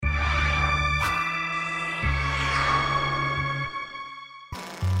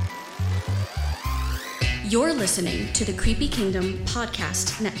You're listening to the Creepy Kingdom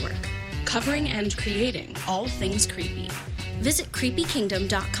Podcast Network, covering and creating all things creepy. Visit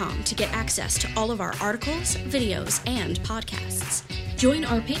creepykingdom.com to get access to all of our articles, videos, and podcasts. Join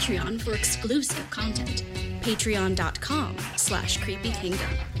our Patreon for exclusive content.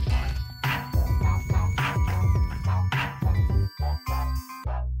 Patreon.com/creepykingdom.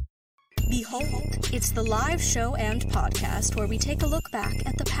 Behold, it's the live show and podcast where we take a look back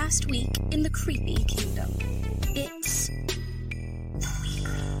at the past week in the Creepy Kingdom. It's the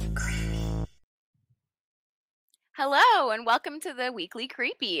Weekly Creepy. Hello, and welcome to the Weekly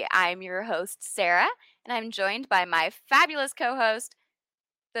Creepy. I'm your host, Sarah, and I'm joined by my fabulous co-host,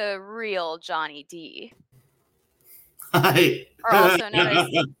 the real Johnny D. Hi. Or also known as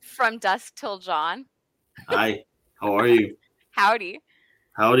From Dusk Till Dawn. Hi. How are you? Howdy.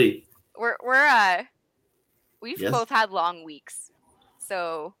 Howdy. We've Yes. both had long weeks,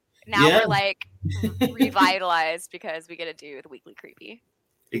 so now we're like revitalized because we get to do the Weekly Creepy.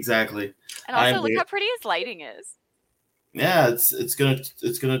 Exactly. And also, look how pretty his lighting is. Yeah, it's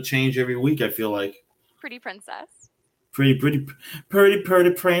gonna change every week. I feel like Pretty princess. pretty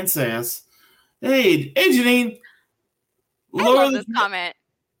princess. Hey, Janine. I love this comment.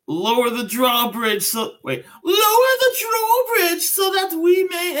 Lower the drawbridge so that we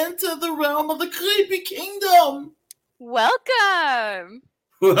may enter the realm of the Creepy Kingdom. Welcome.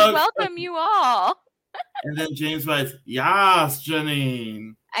 We welcome you all. And then James writes, "Yes,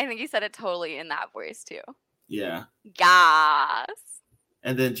 Janine." I think he said it totally in that voice too. Yeah. Yes.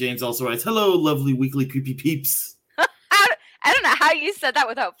 And then James also writes, "Hello, lovely weekly creepy peeps." I don't know how you said that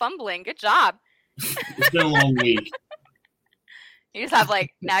without fumbling. Good job. It's been a long week. You just have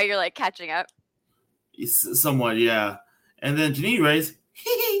now you're catching up. Somewhat, yeah. And then Janine writes,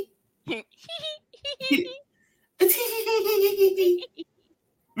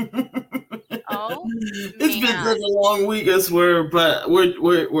 Oh, it's been such a long week, I swear, but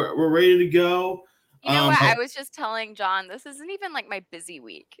we're ready to go. You know what? I was just telling John, this isn't even my busy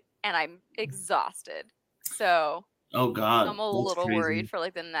week, and I'm exhausted. So, oh God, I'm a little worried for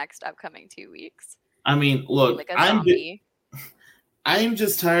the next upcoming 2 weeks. I mean, look, I'm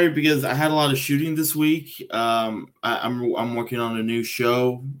just tired because I had a lot of shooting this week. I'm working on a new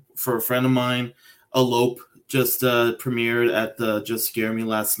show for a friend of mine. Elope just premiered at the Just Scare Me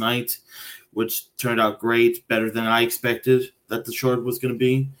last night, which turned out great, better than I expected that the short was going to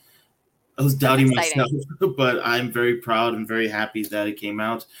be. I was doubting myself, but I'm very proud and very happy that it came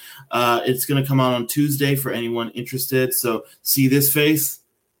out. It's going to come out on Tuesday for anyone interested. So see this face,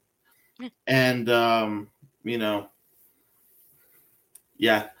 and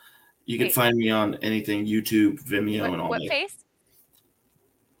yeah, you can find me on anything, YouTube, Vimeo, and all that. What face?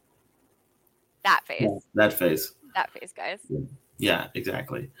 That face. Yeah, that face. That face, guys. Yeah,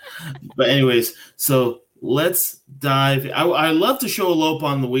 exactly. But anyways, so let's dive. I love to show Elope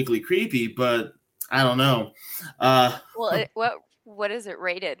on the Weekly Creepy, but I don't know. What is it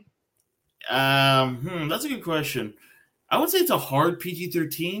rated? That's a good question. I would say it's a hard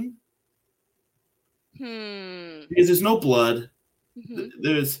PG-13. Because there's no blood. Mm-hmm.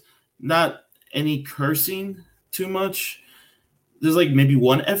 There's not any cursing too much. There's maybe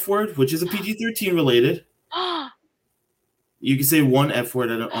one F word, which is a PG-13 related. You can say one F word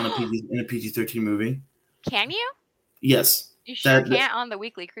in a PG-13 movie. Can you? Yes. You sure can't on the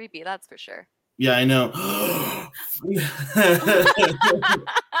Weekly Creepy, that's for sure. Yeah, I know.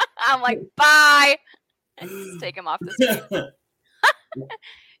 I'm bye. And just take him off the screen.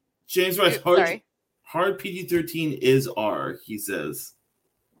 James writes, hard PG-13 is R, he says.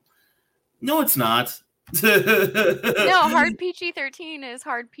 No, it's not. No, hard PG-13 is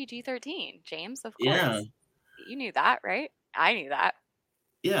hard PG-13, James, of course. Yeah. You knew that, right? I knew that.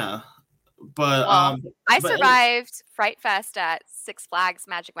 Yeah. But I survived Fright Fest at Six Flags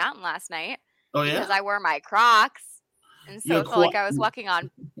Magic Mountain last night. Oh yeah. Because I wore my Crocs. And so it felt like I was walking on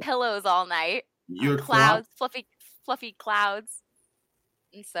pillows all night. Your clouds, fluffy clouds.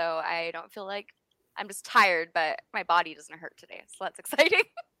 And so I don't feel like I'm just tired, but my body doesn't hurt today. So that's exciting.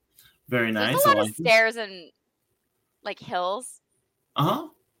 Very nice. There's a lot of stairs and hills. Uh-huh.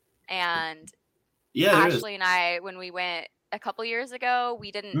 And yeah, Ashley and I, when we went a couple years ago,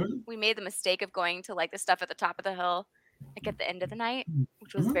 we made the mistake of going to the stuff at the top of the hill, at the end of the night,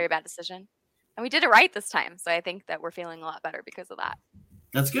 which was a very bad decision. And we did it right this time. So I think that we're feeling a lot better because of that.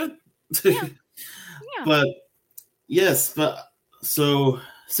 That's good. Yeah. But yes, so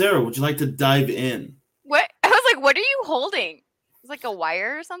Sarah, would you like to dive in? What? I was what are you holding? It's a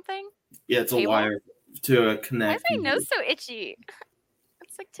wire or something? Yeah, it's a wire to connect. Why is my nose so itchy?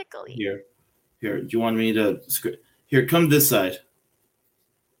 It's tickly. Here. Do you want me to... Here, come this side.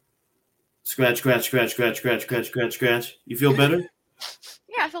 Scratch, scratch, scratch, scratch, scratch, scratch, scratch, scratch. You feel better?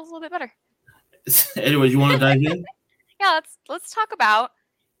 Yeah, it feels a little bit better. Anyway, you want to dive in? Yeah, let's talk about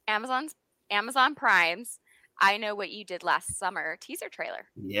Amazon Prime's I Know What You Did Last Summer teaser trailer.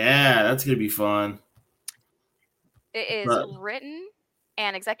 Yeah, that's gonna be fun. It is written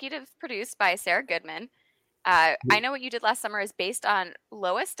and executive produced by Sarah Goodman. I Know What You Did Last Summer is based on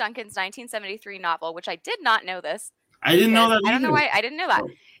Lois Duncan's 1973 novel, which I did not know this. I didn't know that either. I don't know why I didn't know that.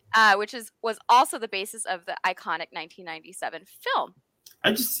 Which was also the basis of the iconic 1997 film.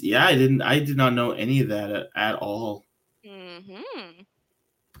 I did not know any of that at all. Mm-hmm.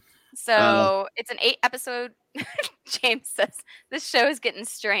 So it's an 8-episode. James says this show is getting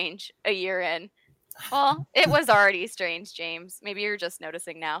strange a year in. Well, it was already strange, James. Maybe you're just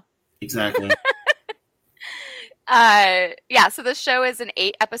noticing now. Exactly. So the show is an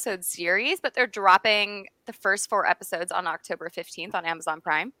 8-episode series, but they're dropping the first 4 episodes on October 15th on Amazon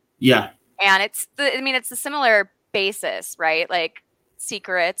Prime. Yeah. And it's a similar basis, right? Like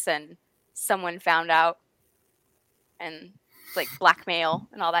secrets and someone found out and like blackmail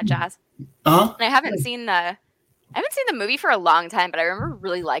and all that jazz. Uh-huh. And I haven't seen the movie for a long time, but I remember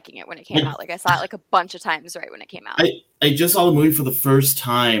really liking it when it came out. Like I saw it like a bunch of times right when it came out. I just saw the movie for the first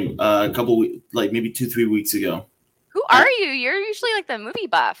time a couple weeks, like maybe 2-3 weeks ago. Who are you? You're usually like the movie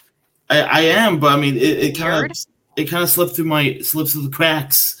buff. I am, but I mean it kind of slipped through the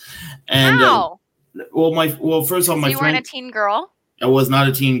cracks. And How? First off, my you friend. weren't a teen girl? I was not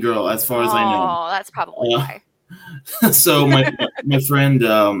a teen girl, as far as I know. Oh, that's probably why. So my friend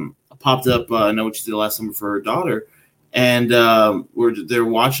popped up. I Know What You Did Last Summer for her daughter, and they're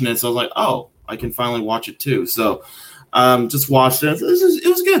watching it. So I was like, oh, I can finally watch it too. So just watched it. It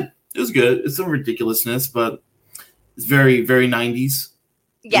was good. It was good. It's some ridiculousness, but it's very, very 90s.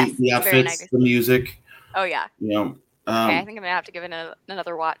 Yes, the outfits, the music. Oh yeah. You know. Okay, I think I'm gonna have to give it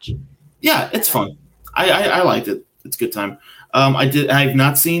another watch. Yeah, it's fun. I liked it. It's a good time. I've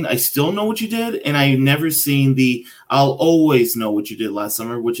not seen I Still Know What You Did, and I've never seen the I'll Always Know What You Did Last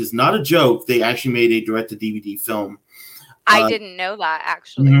Summer, which is not a joke. They actually made a direct-to-DVD film. I didn't know that,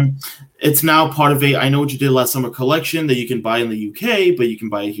 actually. Mm-hmm. It's now part of a I Know What You Did Last Summer collection that you can buy in the UK, but you can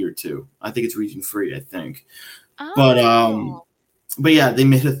buy it here too. I think it's region free, I think. Oh. But yeah, they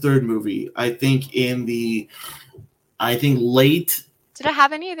made a third movie. I think late. Did it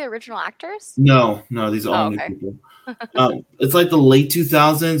have any of the original actors? No, these are all new people. It's like the late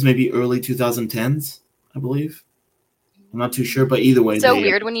 2000s, maybe early 2010s, I believe. I'm not too sure, but either way. It's so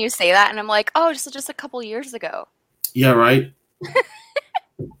weird when you say that, and I'm like, oh, just a couple years ago. Yeah, right?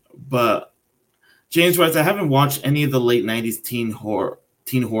 But James writes, I haven't watched any of the late 90s teen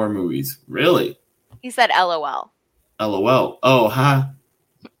horror movies. Really? He said LOL. LOL. Oh, huh?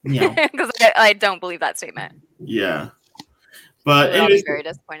 Yeah. Because I don't believe that statement. Yeah. But I'll be very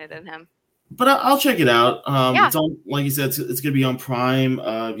disappointed in him. But I'll check it out. Yeah. It's on, like you said, it's going to be on Prime.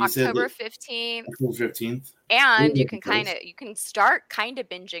 October 15th. October 15th. And you can start kind of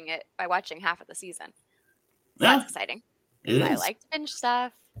binging it by watching half of the season. So Yeah. that's exciting. It is. I like to binge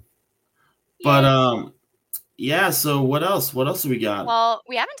stuff. But yeah. So what else? What else do we got? Well,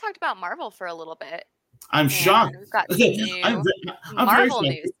 we haven't talked about Marvel for a little bit. I'm shocked. We've got some new I'm Marvel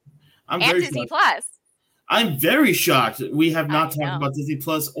news I'm and very Disney shocked. Plus. I'm very shocked. We have not I talked know. about Disney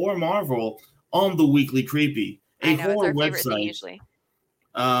Plus or Marvel on the Weekly Creepy, I a know, it's horror our favorite thing website. usually.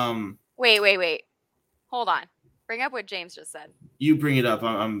 Wait. Wait. Hold on. Bring up what James just said. You bring it up.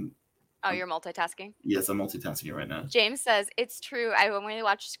 I'm You're multitasking? Yes, I'm multitasking right now. James says, it's true. When we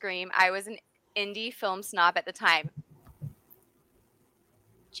watched Scream, I was an indie film snob at the time.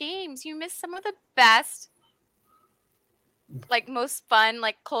 James, you missed some of the best, like most fun,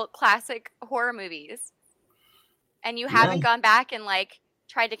 like cult classic horror movies. And you haven't gone back and like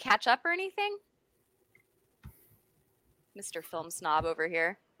tried to catch up or anything? Mr. Film Snob over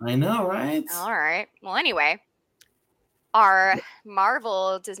here. I know, right? All right. Well, anyway, our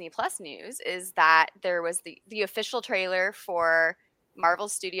Marvel Disney Plus news is that there was the official trailer for Marvel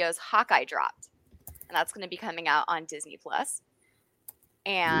Studios' Hawkeye dropped. And that's going to be coming out on Disney Plus.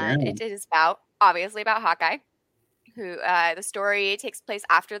 And it is obviously about Hawkeye, who the story takes place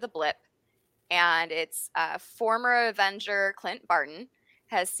after the blip. And it's former Avenger Clint Barton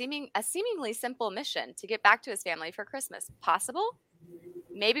has a seemingly simple mission to get back to his family for Christmas. Possible?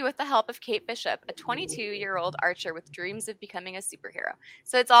 Maybe with the help of Kate Bishop, a 22-year-old archer with dreams of becoming a superhero.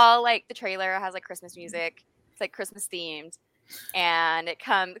 So it's all like the trailer has like Christmas music. It's like Christmas themed. And it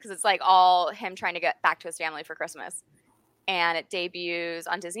comes because it's like all him trying to get back to his family for Christmas. And it debuts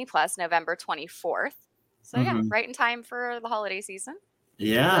on Disney Plus November 24th. So yeah, right in time for the holiday season.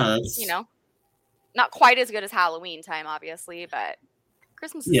 Yeah. That's, not quite as good as Halloween time, obviously, but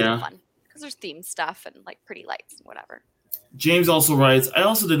Christmas is still fun. because there's theme stuff and like pretty lights and whatever. James also writes, I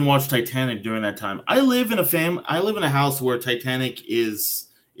also didn't watch Titanic during that time. I live in a house where Titanic is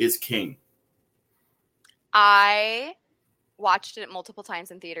king. I watched it multiple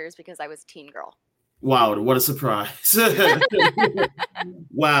times in theaters because I was a teen girl. Wow, what a surprise.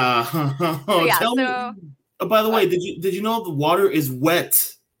 Wow. So, yeah, Tell me. Oh, by the way, did you know the water is wet?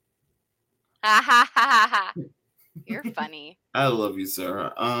 You're funny. I love you,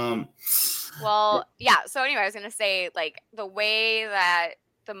 Sarah. Well, yeah. So anyway, I was gonna say, like, the way that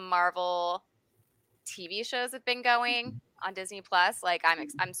the Marvel TV shows have been going on Disney Plus, like,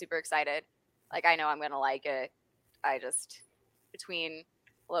 I'm super excited. Like, I know I'm gonna like it. I just, between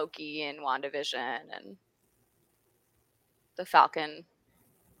Loki and WandaVision and the Falcon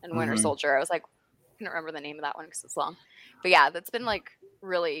and Winter Soldier, I was like, I can't remember the name of that one because it's long. But yeah, that's been like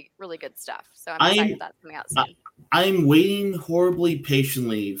really, really good stuff. So I'm excited that's coming out soon. I'm waiting horribly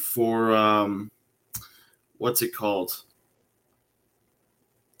patiently for what's it called?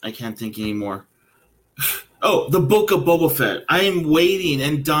 I can't think anymore. Oh, the Book of Boba Fett. I am waiting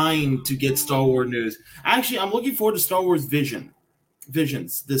and dying to get Star Wars news. Actually, I'm looking forward to Star Wars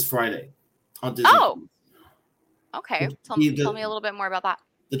Visions this Friday on Disney. Oh, okay. Tell me a little bit more about that.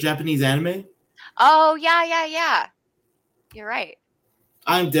 The Japanese anime? Oh, yeah. You're right.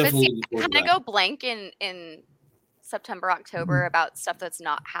 I'm definitely I kind of go blank in September, October about stuff that's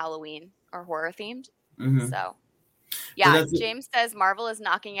not Halloween or horror themed. Mm-hmm. So, yeah, James says Marvel is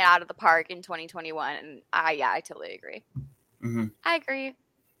knocking it out of the park in 2021, and I totally agree. Mm-hmm. I agree.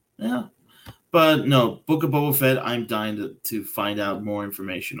 Yeah, but no, Book of Boba Fett. I'm dying to find out more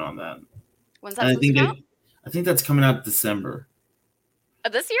information on that. When's that supposed to come out? I think that's coming out December.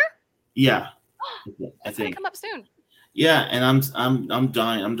 This year? Yeah, I think come up soon. Yeah, and I'm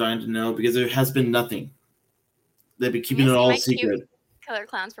dying. I'm dying to know because there has been nothing. They've been keeping it all secret. Killer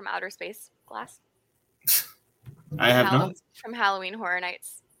Clowns from Outer Space glass. I have not. From Halloween Horror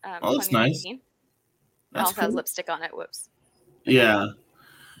Nights. Oh, that's nice. It also has lipstick on it. Whoops. Yeah.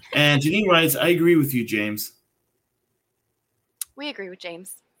 And Janine writes, I agree with you, James. We agree with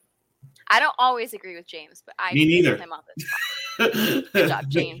James. I don't always agree with James, but I Me neither. With him on this. Good job,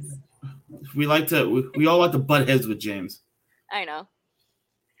 James. We all like to butt heads with James. I know.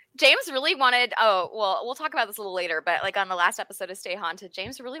 James really wanted, we'll talk about this a little later, but like on the last episode of Stay Haunted,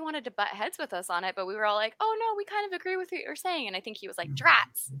 James really wanted to butt heads with us on it, but we were all like, oh no, we kind of agree with what you're saying. And I think he was like,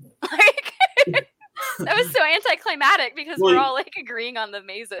 drats. Like, that was so anticlimactic because we're all like agreeing on the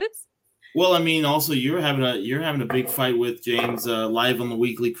mazes. Well, I mean, also you're having a big fight with James live on the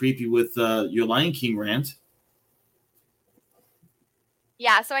Weekly Creepy with your Lion King rant.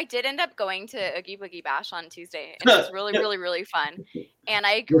 Yeah, so I did end up going to Oogie Boogie Bash on Tuesday, and it was really, really, really fun. And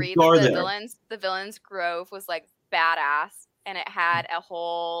I agree that the Villains Grove was like badass, and it had a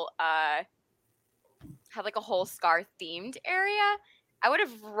whole Scar themed area. I would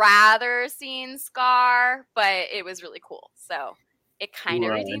have rather seen Scar, but it was really cool, so it kind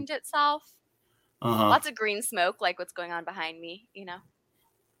of redeemed itself. Lots of green smoke, like what's going on behind me, you know.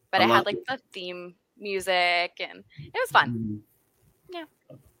 But it had like the theme music, and it was fun. Mm-hmm. Yeah.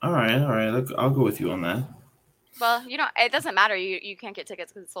 All right. I'll go with you on that. Well, it doesn't matter. You can't get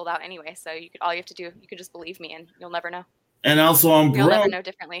tickets because it's sold out anyway. So all you have to do, you could just believe me, and you'll never know. And also, you'll never know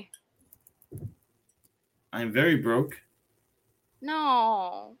differently. I'm very broke.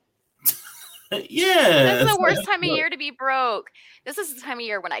 No. Yeah. This is the worst time of year to be broke. This is the time of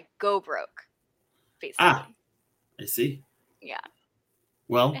year when I go broke. Basically. I see. Yeah.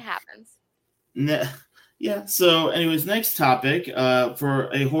 Well, it happens. Yeah. So, anyways, next topic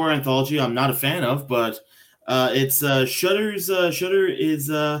for a horror anthology I'm not a fan of, but it's Shudder's. Shudder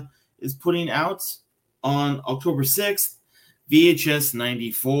is putting out on October 6th, VHS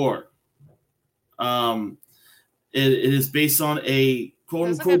 94. It is based on a quote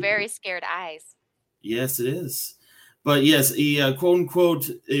unquote. Those are very scared eyes. Yes, it is. But yes, a quote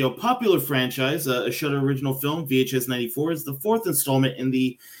unquote popular franchise, a Shudder original film, VHS 94, is the fourth installment in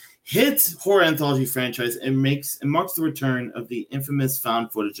the hit horror anthology franchise and marks the return of the infamous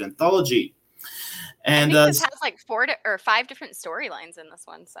found footage anthology. And I think this has like 4 or 5 different storylines in this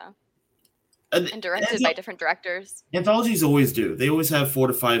one, so and directed by different directors. Anthologies always do. They always have 4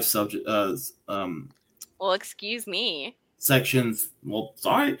 to 5 subject. Well, excuse me. Sections. Well,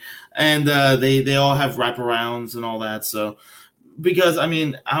 sorry, and they all have wraparounds and all that. So, because I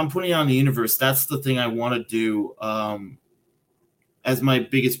mean, I'm putting on the universe. That's the thing I want to do. As my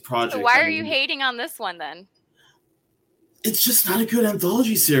biggest project. So why are you hating on this one then? It's just not a good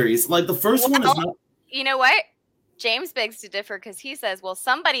anthology series. Like the first one is not. You know what? James begs to differ because he says, well,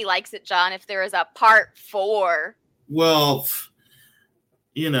 somebody likes it, John, if there is a part 4. Well,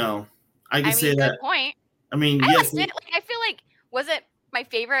 I can say that. Good point. I mean, I yes. liked it. Like, I feel like was it my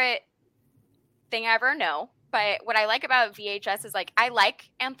favorite thing ever? No. But what I like about VHS is like I like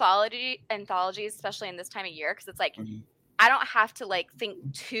anthologies, especially in this time of year, because it's like I don't have to like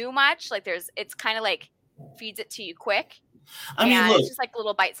think too much. Like it's kind of like feeds it to you quick. I mean, look, it's just like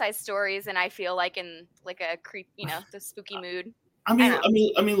little bite-sized stories, and I feel like in like a creep, the spooky mood. I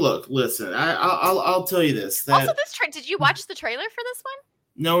mean, look, listen. I'll tell you this. That, also, this did you watch the trailer for this one?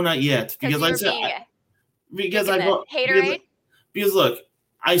 No, not yet. Because I said because look,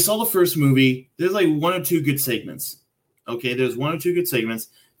 I saw the first movie. There's like one or two good segments. Okay, there's one or two good segments.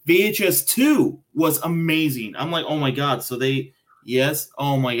 VHS 2 was amazing. I'm like, oh my god. So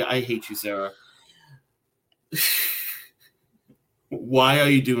oh my god, I hate you, Sarah. Why are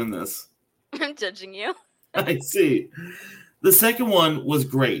you doing this? I'm judging you. I see. The second one was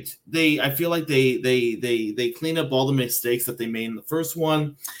great. I feel like they cleaned up all the mistakes that they made in the first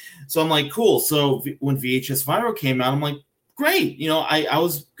one. So I'm like, cool. So when VHS Viral came out, I'm like, great. I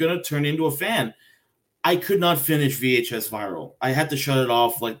was gonna turn into a fan. I could not finish VHS Viral. I had to shut it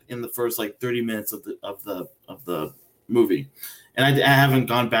off like in the first like 30 minutes of the movie. And I haven't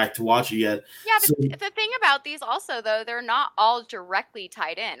gone back to watch it yet. Yeah, but the thing about these also, though, they're not all directly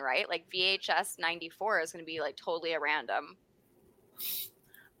tied in, right? Like VHS 94 is going to be like totally a random.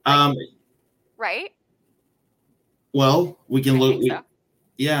 Right? Well, we can look.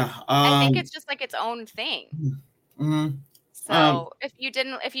 Yeah. I think it's just like its own thing. Mm-hmm. So if you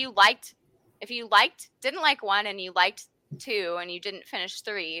didn't like one and you liked 2 and you didn't finish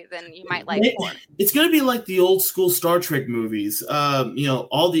 3, then you might like 4. It's going to be like the old school Star Trek movies.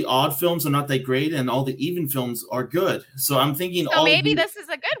 All the odd films are not that great and all the even films are good. So I'm thinking maybe this is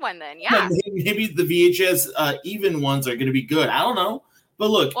a good one then. Yeah. Maybe the VHS even ones are going to be good. I don't know. But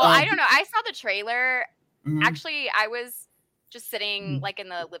look. Well, I don't know. I saw the trailer. Mm-hmm. Actually, I was just sitting like in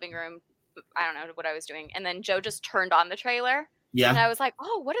the living room. I don't know what I was doing. And then Joe just turned on the trailer. Yeah. And I was like,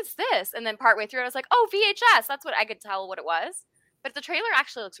 oh, what is this? And then partway through, I was like, oh, VHS. That's what I could tell what it was. But the trailer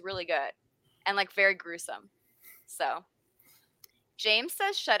actually looks really good and like very gruesome. So James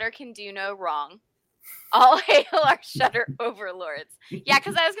says Shudder can do no wrong. All hail our Shudder overlords. Yeah,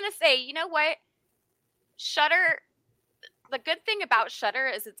 because I was going to say, you know what? Shudder, the good thing about Shudder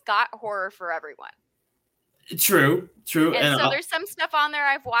is it's got horror for everyone. True. And so there's some stuff on there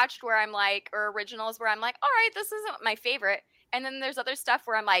I've watched where I'm like, or originals where I'm like, all right, this isn't my favorite. And then there's other stuff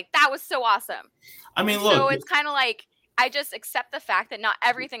where I'm like, that was so awesome. I mean, look. So it's kind of like, I just accept the fact that not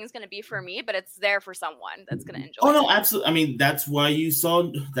everything is going to be for me, but it's there for someone that's going to enjoy it. Oh, no, absolutely. I mean, that's why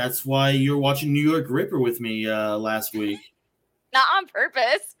you're watching New York Ripper with me last week. Not on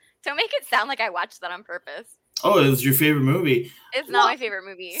purpose. Don't make it sound like I watched that on purpose. Oh, it was your favorite movie. It's not my favorite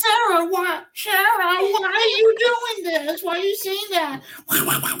movie. Sarah, why are you doing this? Why are you saying that?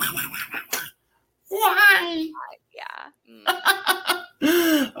 Why? Yeah.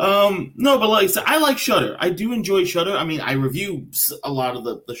 No, but like so I like Shudder. I do enjoy Shudder. I mean, I review a lot of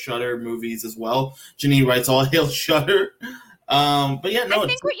the Shudder movies as well. Janine writes all hail Shudder. But yeah, no. I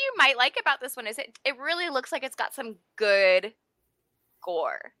think what you might like about this one is it really looks like it's got some good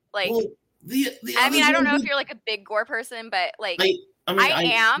gore. Like, well, I don't know if you're like a big gore person, but like I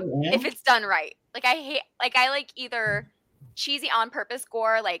am if it's done right. Like I like either cheesy on purpose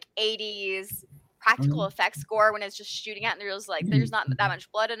gore, like 80s practical effects gore when it's just shooting at and there's like there's not that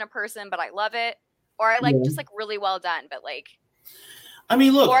much blood in a person, but I love it. Or I like just like really well done, but like I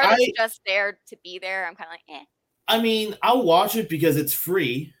mean, look, or it's just there to be there. I'm kind of like, eh. I mean, I'll watch it because it's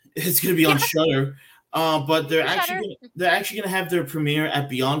free. It's gonna be on Shudder. But they're actually gonna have their premiere at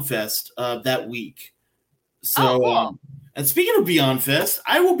Beyond Fest that week. So, cool. And speaking of Beyond Fest,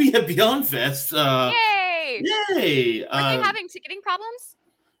 I will be at Beyond Fest. Yay! Are they having ticketing problems?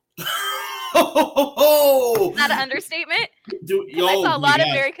 Is that an understatement? I saw a lot of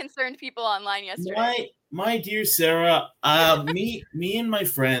very concerned people online yesterday. My dear Sarah, me and my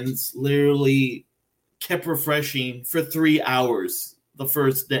friends literally kept refreshing for 3 hours the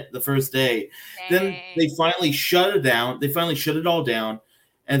first day. Dang. Then they finally shut it down. They finally shut it all down,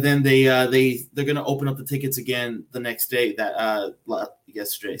 and then they're gonna open up the tickets again the next day.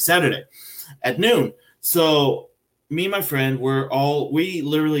 Saturday at noon. So me and my friend, we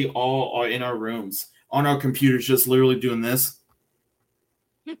literally all are in our rooms on our computers, just literally doing this.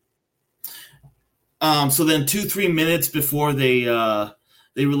 So then 2-3 minutes before they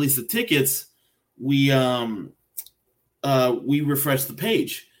release the tickets, we refresh the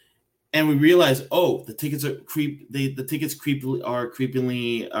page, and we realize, the tickets are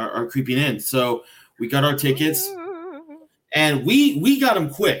creeping in. So we got our tickets, and we got them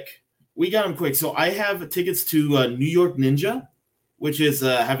quick. So I have tickets to New York Ninja, which is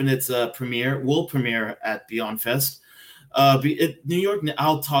having its will premiere at Beyond Fest. New York.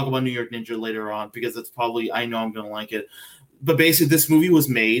 I'll talk about New York Ninja later on because it's probably I know I'm going to like it. But basically, this movie was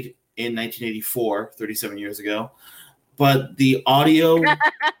made in 1984, 37 years ago. But the audio,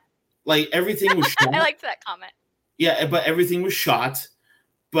 like everything was shot. I liked that comment. Yeah, but everything was shot,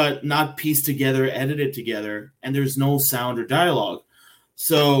 but not pieced together, edited together, and there's no sound or dialogue.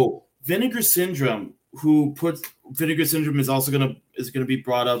 So Vinegar Syndrome, Vinegar Syndrome is also gonna be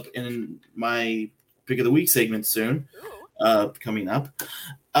brought up in my pick of the week segment soon, coming up.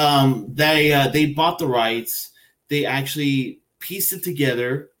 They bought the rights. They actually pieced it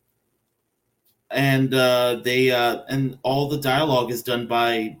together. And and all the dialogue is done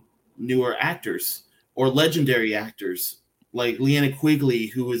by newer actors or legendary actors like Leanna Quigley,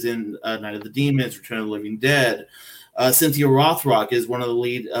 who was in Night of the Demons, Return of the Living Dead. Cynthia Rothrock is one of the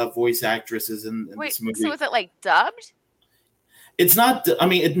lead voice actresses in this movie. So is it like dubbed? It's not. I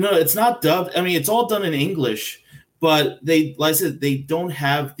mean, it's not dubbed. I mean, it's all done in English, but like I said, they don't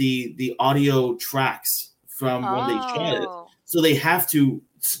have the audio tracks from when they shot it, so they have to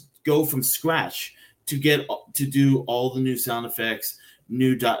go from scratch to do all the new sound effects,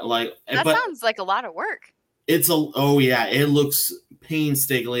 that sounds like a lot of work. It looks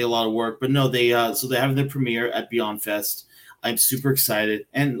painstakingly a lot of work, but no, they have their premiere at Beyond Fest. I'm super excited,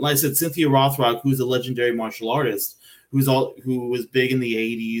 and like I said, Cynthia Rothrock, who's a legendary martial artist, who was big in the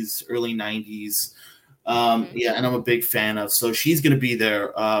 80s, early 90s, and I'm a big fan of. So she's going to be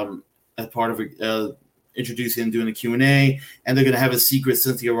there as part of introducing and doing a Q&A, and they're going to have a secret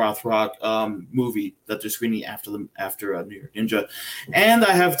Cynthia Rothrock movie that they're screening after New York Ninja. And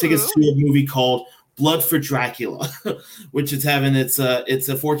I have tickets to a movie called Blood for Dracula, which is having it's a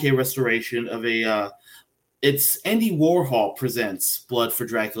 4K restoration of it's Andy Warhol presents Blood for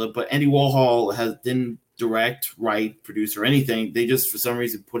Dracula, but Andy Warhol didn't direct, write, produce, or anything. They just for some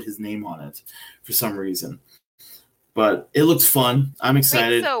reason put his name on it for some reason. But it looks fun. I'm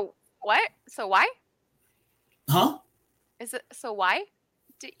excited. Wait, so what? So why? Huh? Is it so? Why?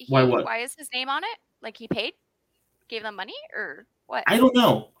 Why what? Why is his name on it? Like he gave them money, or what? I don't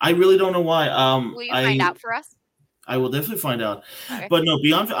know. I really don't know why. Will you find out for us? I will definitely find out. Okay. But no,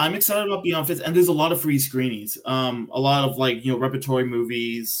 I'm excited about Beyond Fest, and there's a lot of free screenings. A lot of repertory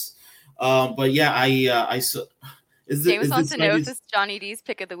movies. But yeah, James wants to know if this is Johnny D's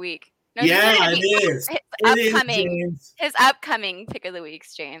pick of the week. No, yeah, it is. His upcoming pick of the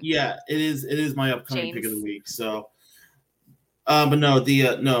weeks, James. Yeah, it is. It is my upcoming pick of the week. So, but no,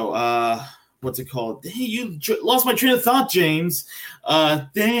 what's it called? Hey, you lost my train of thought, James.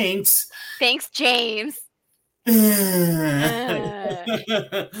 Thanks. Thanks, James.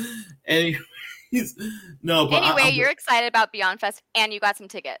 Anyways, no. But anyway, you're excited about Beyond Fest, and you got some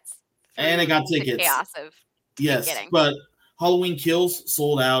tickets. And I got tickets. Chaos of getting. But Halloween Kills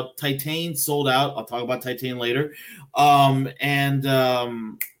sold out. Titan sold out. I'll talk about Titan later. And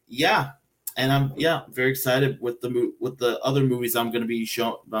I'm very excited with the other movies I'm going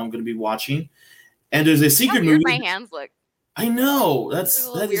to be watching. And there's a secret movie. My hands look. I know that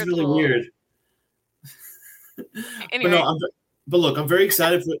is really weird. Anyway. But look, I'm very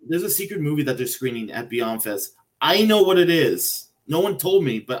excited there's a secret movie that they're screening at Beyond Fest. I know what it is. No one told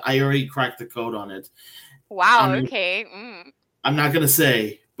me, but I already cracked the code on it. Wow. Okay. I'm not gonna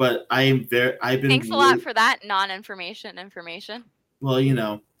say, but I've been. Thanks a lot for that non-information. Well,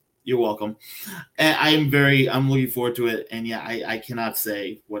 you're welcome. And I'm looking forward to it. And yeah, I cannot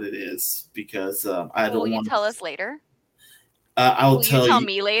say what it is because I don't want. Will you tell us later? Will you tell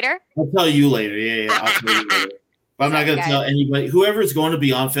me later? I'll tell you later. Yeah. I'll tell you later. But I'm not going to tell anybody. Whoever's going to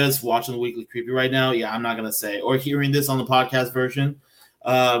Beyond Fest watching the Weekly Creepy right now, yeah, I'm not going to say. Or hearing this on the podcast version,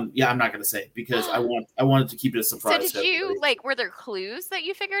 I'm not going to say because I wanted to keep it a surprise. So did you, were there clues that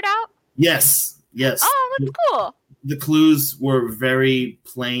you figured out? Yes. Oh, that's cool. The clues were very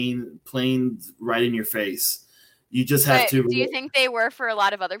plain right in your face. You just have to. Do you think they were for a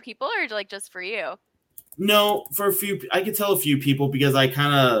lot of other people or just for you? No, for a few. I could tell a few people because I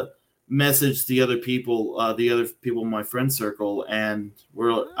kind of messaged the other people in my friend circle, and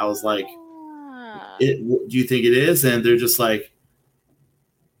I was like, do you think it is? And they're just like,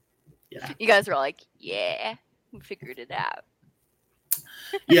 yeah. You guys were like, yeah, we figured it out.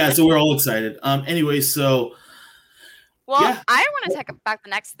 Yeah, so we're all excited. Anyway, so. Well, yeah. I want to take back the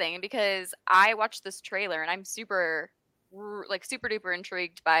next thing because I watched this trailer and I'm super duper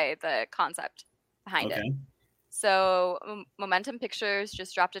intrigued by the concept behind it. So Momentum Pictures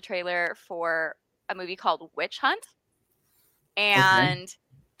just dropped a trailer for a movie called Witch Hunt. And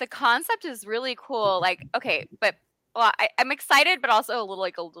the concept is really cool. I'm excited, but also a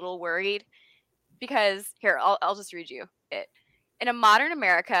little worried because here, I'll just read you it. In a modern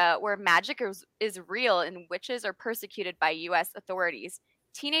America where magic is real and witches are persecuted by U.S. authorities,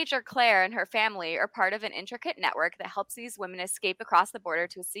 teenager Claire and her family are part of an intricate network that helps these women escape across the border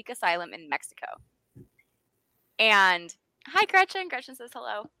to seek asylum in Mexico. And hi, Gretchen. Gretchen says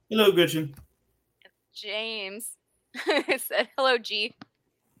hello. Hello, Gretchen. James said hello, G.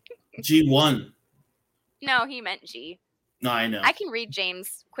 G1. No, he meant G. No, I know. I can read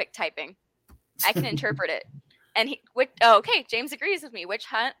James quick typing. I can interpret it. And okay, James agrees with me. Witch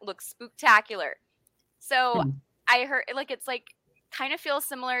Hunt looks spooktacular. So I heard it's kind of feels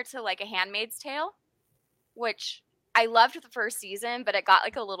similar to like a Handmaid's Tale, which I loved the first season, but it got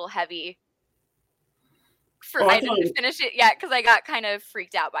like a little heavy. I didn't finish it yet because I got kind of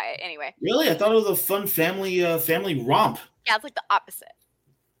freaked out by it. Anyway. Really? I thought it was a fun family romp. Yeah, it's like the opposite.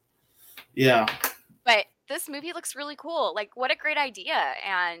 Yeah. But this movie looks really cool. Like, what a great idea.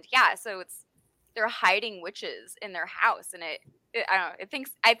 And yeah, so they're hiding witches in their house, and I don't know.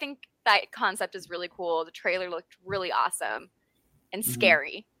 I think that concept is really cool. The trailer looked really awesome and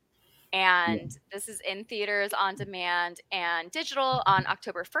scary. And this is in theaters, on demand, and digital on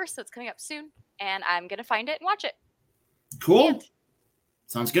October 1st, so it's coming up soon. And I'm going to find it and watch it. Cool.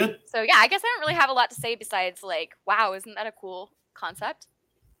 Sounds good. So yeah, I guess I don't really have a lot to say besides like, wow, isn't that a cool concept?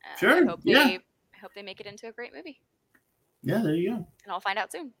 Sure. I hope they make it into a great movie. Yeah, there you go. And I'll find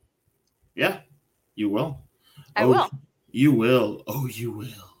out soon. Yeah, you will. I will. You will. Oh, you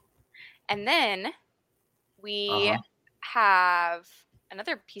will. And then we have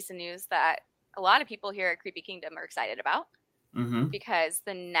another piece of news that a lot of people here at Creepy Kingdom are excited about. Because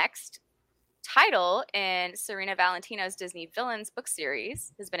the next title in Serena Valentino's Disney Villains book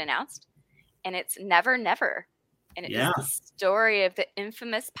series has been announced, and it's Never Never. And it is the story of the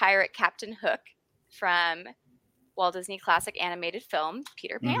infamous pirate Captain Hook from Walt Disney classic animated film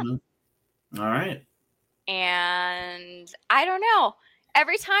Peter Pan. All right. And I don't know.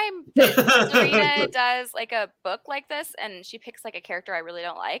 Every time Serena does like a book like this and she picks like a character I really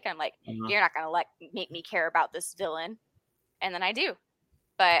don't like, I'm like, you're not going to make me care about this villain. And then I do.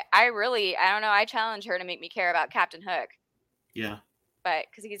 But I don't know. I challenge her to make me care about Captain Hook. Yeah. But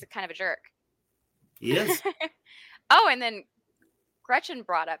because he's kind of a jerk. He is. Oh, and then Gretchen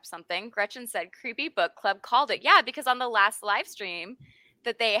brought up something. Gretchen said Creepy Book Club called it. Yeah, because on the last live stream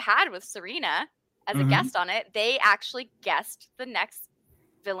that they had with Serena as a guest on it, they actually guessed the next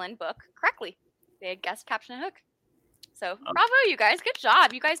villain book correctly. They had guessed Captain Hook. So bravo, you guys. Good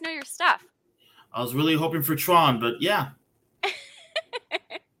job. You guys know your stuff. I was really hoping for Tron, but yeah.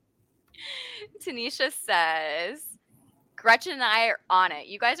 Tanisha says, Gretchen and I are on it.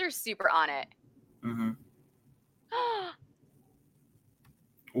 You guys are super on it.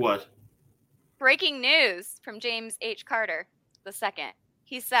 What? Breaking news from James H. Carter II.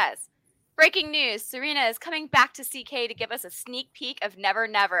 He says, breaking news, Serena is coming back to CK to give us a sneak peek of Never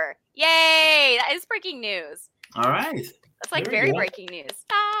Never. Yay! That is breaking news. All right. That's like very breaking news.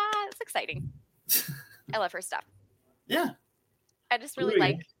 It's exciting. I love her stuff. Yeah. I just really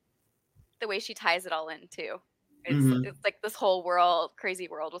like the way she ties it all in too. It's like this whole world, crazy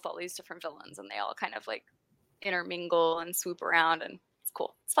world with all these different villains, and they all kind of like intermingle and swoop around, and it's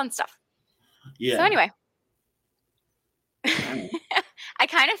cool. It's fun stuff. Yeah. So anyway, I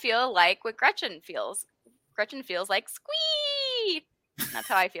kind of feel like what Gretchen feels. Gretchen feels like squee. That's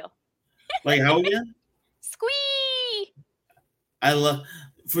how I feel. Like how again? Squee. I love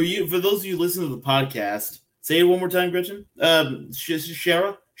for those of you listening to the podcast. Say it one more time, Gretchen.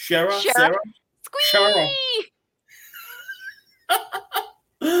 Shara. Sarah. Squee.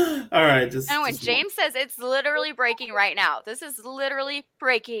 All right. And when James says it's literally breaking right now, this is literally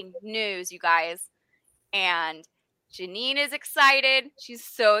breaking news, you guys. And Janine is excited. She's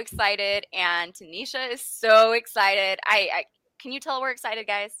so excited. And Tanisha is so excited. I can you tell we're excited,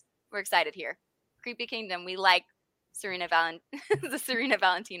 guys? We're excited here. Creepy Kingdom. We like the Serena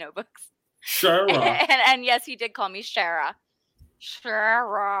Valentino books. Shara. And yes, he did call me Shara.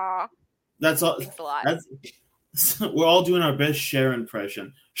 Shara. That's all. Thanks a lot. We're all doing our best Cher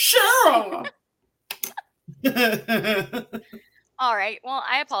impression. Shara. All right. Well,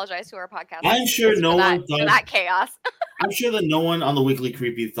 I apologize to our podcast. I'm sure no one thought that chaos. I'm sure that no one on the Weekly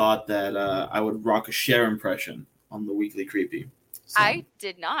Creepy thought that I would rock a Cher impression on the Weekly Creepy. So. I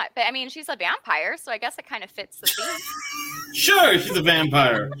did not, but I mean, she's a vampire, so I guess it kind of fits the theme. Sure, she's a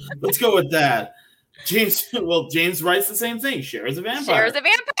vampire. Let's go with that. James writes the same thing. Cher is a vampire. Cher is a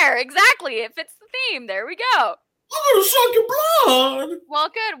vampire. Exactly. It fits the theme. There we go. I'm gonna suck your blood. Well,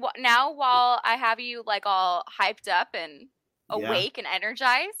 good. Now, while I have you like all hyped up and awake and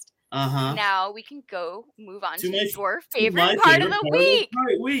energized, now we can move on to your favorite part of the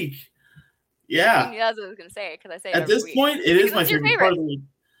week. Yeah. I knew that's what I was gonna say because I say it At every this week. point, it is my favorite part of the week.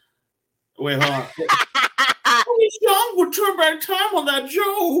 Wait, hold on. Young would turn back time on that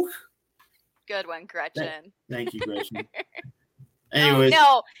joke. Good one, Gretchen. Thank you, Gretchen. Anyways. Oh,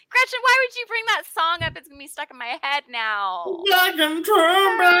 no, Gretchen, why would you bring that song up? It's gonna be stuck in my head now. I can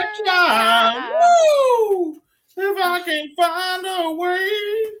turn back time. Woo! If I can find a way.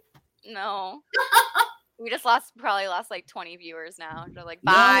 No. We just probably lost like 20 viewers now. They're like,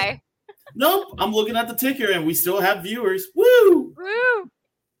 bye. Nope. I'm looking at the ticker and we still have viewers. Woo! Woo!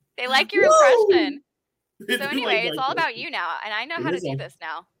 They like your impression. So anyway, it's all about you now, and I know how to do this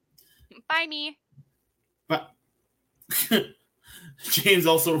now. Bye, me. But James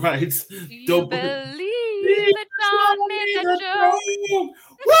also writes, "Don't believe that John made the joke."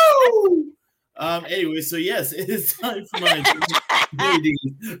 Woo! Anyway, so yes, it is time for my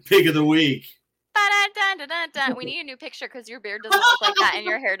pick of the week. We need a new picture because your beard doesn't look like that, and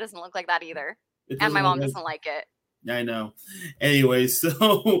your hair doesn't look like that either. And my mom doesn't like it. I know. Anyway,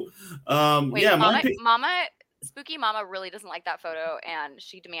 so wait, yeah, Spooky Mama really doesn't like that photo, and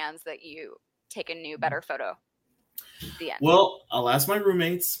she demands that you take a new, better photo. The end. Well, I'll ask my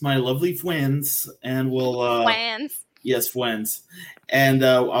roommates, my lovely friends, and we'll friends. Yes, friends, and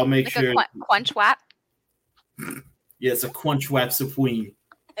I'll make like sure. A quench wap. Yes, a quench wap supreme.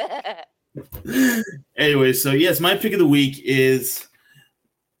 Anyway, so yes, my pick of the week is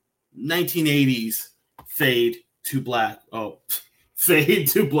 1980s Fade to Black. Oh, Fade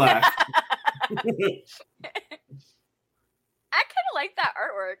to Black. I kind of like that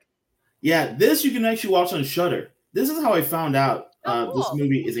artwork. Yeah, this you can actually watch on Shudder. This is how I found out cool. This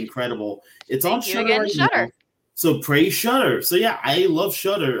movie is incredible. It's on Shudder. Again, Shudder. So praise Shudder. So yeah, I love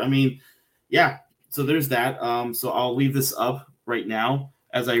Shudder. I mean, yeah. So there's that. So I'll leave this up right now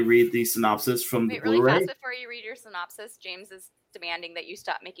as I read the synopsis from the Blu-ray. Really fast before you read your synopsis, James is demanding that you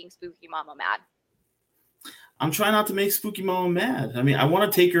stop making Spooky Mama mad. I'm trying not to make Spooky Mama mad. I mean, I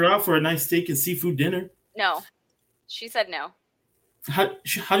want to take her out for a nice steak and seafood dinner. No. She said no. How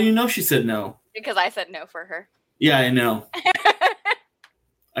do you know she said no? Because I said no for her. Yeah, I know.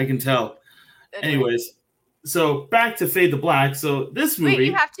 I can tell. Anyways, so back to Fade to Black. So this movie... Wait,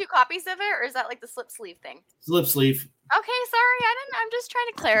 you have 2 copies of it? Or is that like the slip sleeve thing? Slip sleeve. Okay, sorry. I'm just trying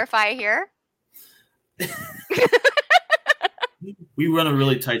to clarify here. We run a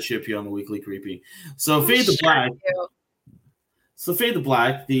really tight ship here on the Weekly Creepy. So Fade to Black. So Fade to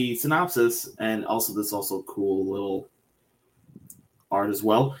Black, the synopsis, and also this also cool little art as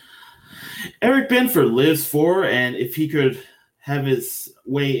well. Eric Benford lives for, and if he could have his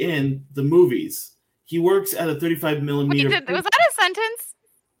way in, the movies. He works at a 35 millimeter. Wait, was that a sentence?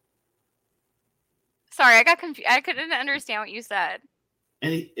 Sorry, I got confused. I couldn't understand what you said.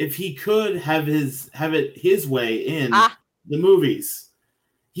 And if he could have it his way in the movies.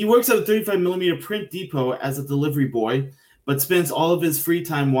 He works at a 35 millimeter print depot as a delivery boy, but spends all of his free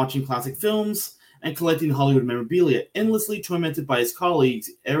time watching classic films and collecting Hollywood memorabilia. Endlessly tormented by his colleagues,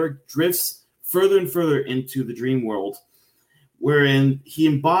 Eric drifts further and further into the dream world, wherein he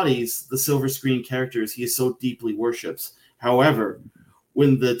embodies the silver screen characters he so deeply worships. However,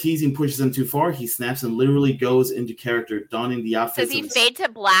 when the teasing pushes him too far, he snaps and literally goes into character, donning the outfits. Does he fade to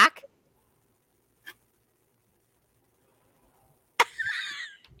black?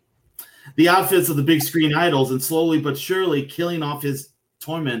 The outfits of the big screen idols, and slowly but surely killing off his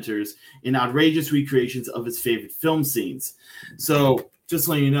tormentors in outrageous recreations of his favorite film scenes. So, just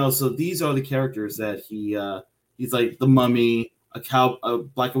letting you know, so these are the characters that he's like the Mummy, a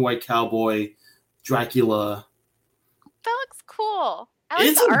black and white cowboy, Dracula. That looks cool. I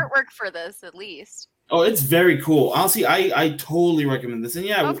like the artwork for this, at least. Oh, it's very cool. Honestly, I totally recommend this. And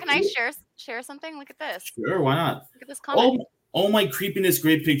yeah. Oh, can I share something? Look at this. Sure, why not? Look at this comment. Oh my creepiness,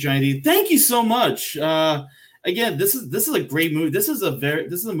 great picture ID. Thank you so much. Again, this is a great movie. This is a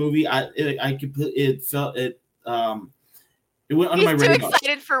movie. It went under my radar. He's too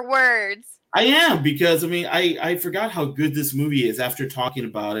excited for words. I am, because I mean I forgot how good this movie is after talking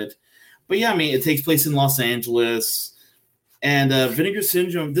about it. But yeah, I mean it takes place in Los Angeles, and Vinegar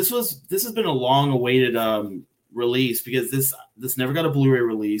Syndrome. This has been a long awaited release, because this never got a Blu-ray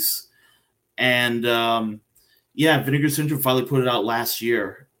release, and yeah, Vinegar Syndrome finally put it out last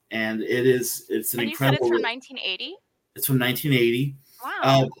year, and it's an incredible. You said it's from 1980. It's from 1980.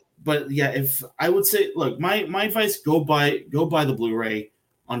 Wow. But yeah, if I would say, look, my advice: go buy the Blu-ray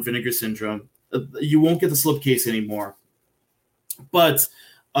on Vinegar Syndrome. You won't get the slipcase anymore. But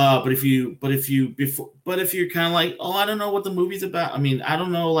if you're kind of like, oh, I don't know what the movie's about. I mean, I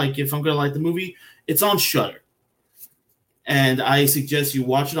don't know, like if I'm gonna like the movie. It's on Shudder. And I suggest you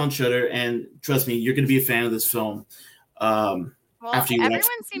watch it on Shudder, and trust me, you're going to be a fan of this film. Well, everyone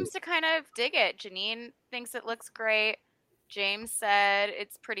seems to kind of dig it. Janine thinks it looks great. James said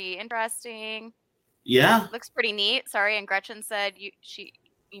it's pretty interesting. Yeah. Looks pretty neat. Sorry, and Gretchen said you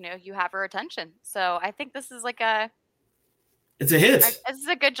have her attention. So I think this is it's a hit. This is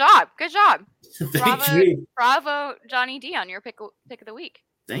a good job. Good job. Thank you. Bravo, Johnny D, on your pick of the week.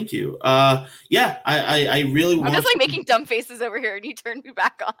 Thank you. Yeah, I really want. I'm just making dumb faces over here, and you turned me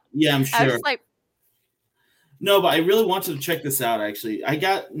back on. Yeah, I'm sure. I was just like, no, but I really wanted to check this out. Actually, you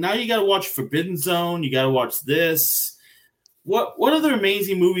got to watch Forbidden Zone. You got to watch this. What other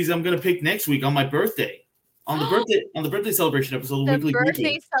amazing movies I'm going to pick next week on my birthday? On the birthday celebration episode. The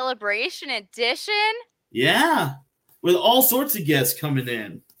birthday celebration edition. Yeah, with all sorts of guests coming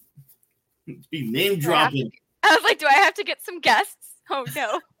in. Be name dropping. I was like, do I have to get some guests? Oh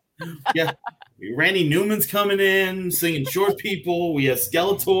no. Yeah, Randy Newman's coming in singing Short People. We have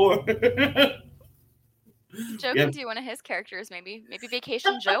Skeletor. Joe can do one of his characters, maybe. Maybe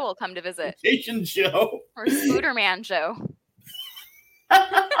Vacation Joe will come to visit. Vacation Joe. Or Spooderman Joe.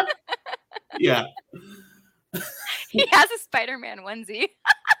 Yeah. He has a Spider-Man onesie.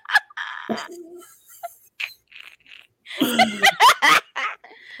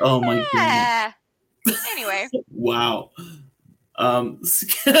 Oh my god. Anyway. Wow.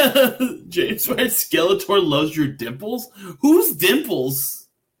 James writes, Skeletor loves your dimples? Whose dimples?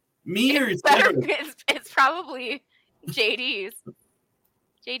 Me or it's probably JD's.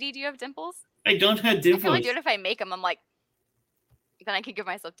 JD, do you have dimples? I don't have dimples. I can only do it if I make them. I'm like, then I can give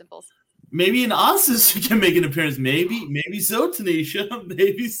myself dimples. Maybe an Ossis can make an appearance. Maybe so, Tanisha.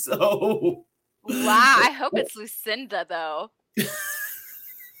 Maybe so. Wow, I hope it's Lucinda though.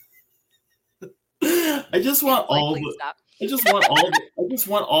 I just want all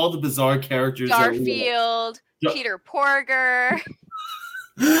the bizarre characters. Garfield, Peter Porger.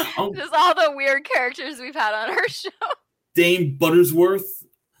 Just all the weird characters we've had on our show. Dame Buttersworth.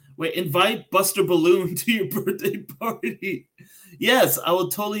 Wait, invite Buster Balloon to your birthday party. Yes, I will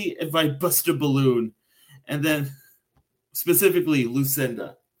totally invite Buster Balloon. And then specifically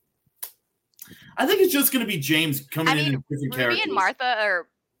Lucinda. I think it's just going to be James coming in different Ruby characters. Ruby and Martha are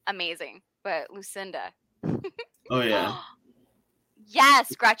amazing, but Lucinda. Oh, yeah.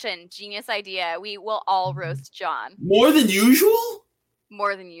 Yes, Gretchen, genius idea. We will all roast John. More than usual?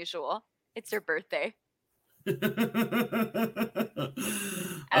 More than usual. It's your birthday. I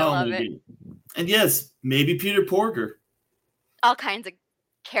love it. And yes, maybe Peter Porker. All kinds of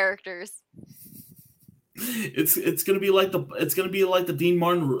characters. It's gonna be like the Dean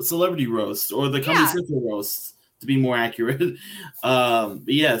Martin celebrity roast or the Comedy Central roast, to be more accurate. But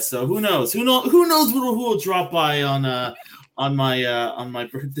yeah, so who knows? Who knows who will drop by on my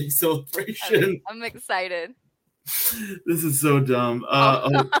birthday celebration? I'm excited. This is so dumb.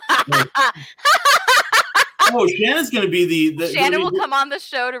 Shannon's going to be the Shannon will come on the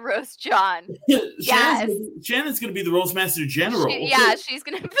show to roast John. Yes. Shannon's going to be the roast master general. She's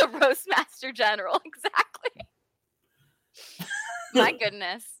going to be the roast master general. Exactly. My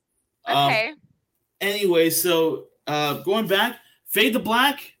goodness. Okay. Anyway, so going back, Fade to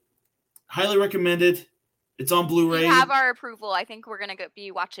Black, highly recommended. It's on Blu-ray. You have our approval. I think we're going to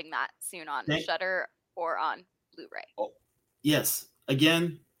be watching that soon on Shudder or on Blu-ray. Oh, yes.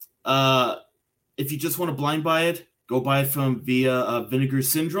 Again, if you just want to blind buy it, go buy it via Vinegar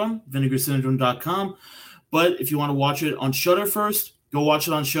Syndrome, vinegarsyndrome.com. But if you want to watch it on Shudder first, go watch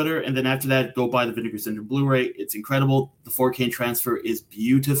it on Shudder, and then after that, go buy the Vinegar Syndrome Blu-ray. It's incredible. The 4K transfer is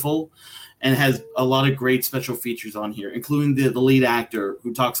beautiful and has a lot of great special features on here, including the lead actor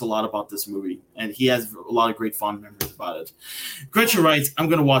who talks a lot about this movie, and he has a lot of great fond memories about it. Gretchen writes, I'm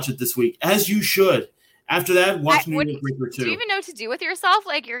going to watch it this week, as you should. After that, watch New York Ripper 2. Do you even know what to do with yourself?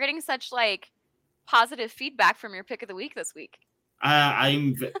 Like, you're getting such, positive feedback from your pick of the week this week.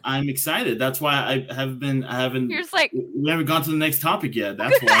 I'm excited. That's why I haven't. You're just we haven't gone to the next topic yet.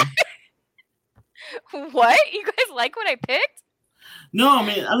 That's why. What? You guys like what I picked? No, I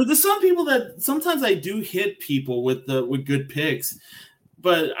mean, there's some people that sometimes I do hit people with good picks,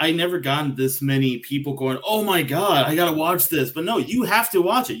 but I never gotten this many people going, "Oh my god, I gotta watch this." But no, you have to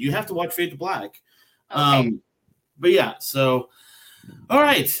watch it. You have to watch Fade to Black. Okay. But yeah, so. All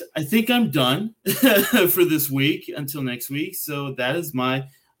right, I think I'm done for this week until next week. So that is my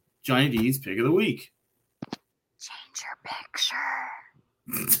Johnny D's pick of the week. Change your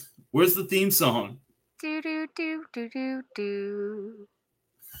picture. Where's the theme song? Do do do do do do.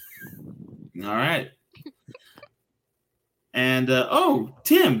 All right. And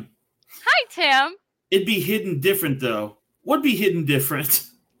Tim. Hi, Tim. It'd be hidden different though. What'd be hidden different?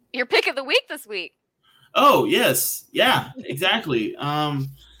 Your pick of the week this week. Oh, yes. Yeah, exactly. Yeah,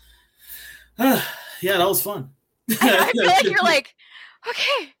 that was fun. I feel like you're like,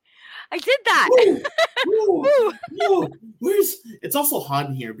 okay, I did that. No, where's? It's also hot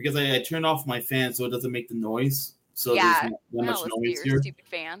in here because I turned off my fan so it doesn't make the noise. So Yeah, there's not much listen to noise your here. stupid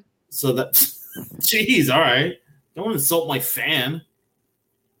fan. So that, jeez, all right. Don't want to insult my fan.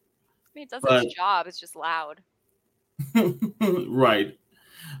 I mean, it does its job. It's just loud. Right.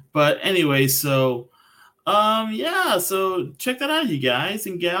 But anyway, so yeah, so check that out, you guys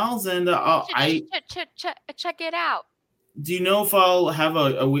and gals, and check it out. Do you know if I'll have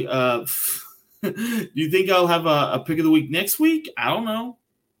do you think I'll have a pick of the week next week? I don't know,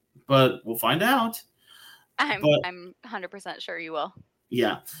 but we'll find out. I'm 100% sure you will.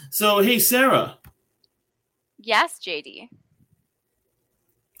 Yeah. So hey, Sarah. Yes, JD.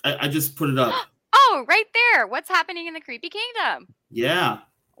 I just put it up. Oh, right there. What's happening in the Creepy Kingdom? Yeah.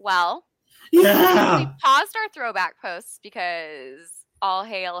 Well, yeah. we paused our throwback posts because all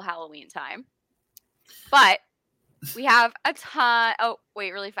hail Halloween time. But we have a ton. Oh,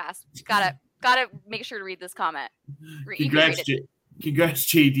 wait, really fast. Gotta make sure to read this comment. Congrats,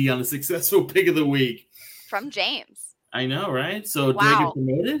 JD, on a successful pick of the week from James. I know, right? So, wow. Do I get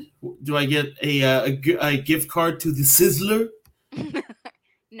promoted? Do I get a gift card to the Sizzler?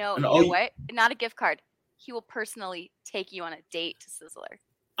 No, you know what? Not a gift card. He will personally take you on a date to Sizzler.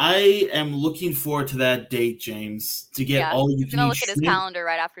 I am looking forward to that date, James. To get all you can eat. He's gonna look at his calendar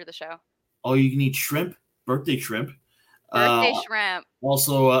right after the show. All you can eat shrimp, birthday shrimp. Shrimp.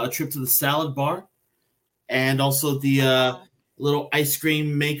 Also, a trip to the salad bar, and also the little ice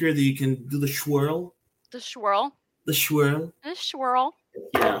cream maker that you can do the swirl. The swirl. The swirl. The swirl.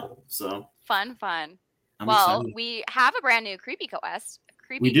 Yeah. So fun. I'm excited. We have a brand new Creepy Quest.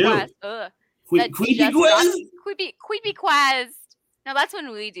 We do. Creepy Quest. Creepy Quest. No, that's when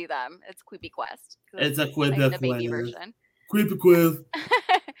we do them. It's Creepy Quest. It's a Creepy Quest. The baby version. Creepy Quest.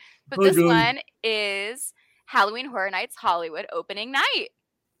 But this one is Halloween Horror Nights Hollywood opening night.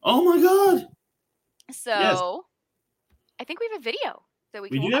 Oh my god! So, yes. I think we have a video that we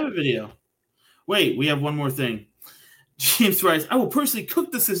can have a video. Wait, we have one more thing. James writes, I will personally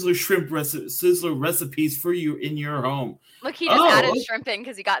cook the Sizzler shrimp Sizzler recipes for you in your home. Look, he just added shrimp in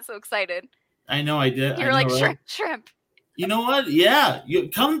because he got so excited. I know, I did. You were like, right? shrimp. You know what? Yeah, you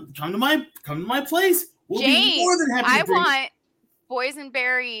come to my place. We'll James, be more than happy. I want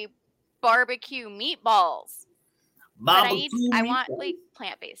boysenberry barbecue meatballs. I want like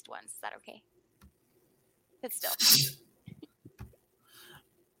plant-based ones. Is that okay? But still.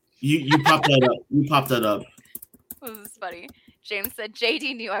 You popped that up. You popped that up. This is funny. James said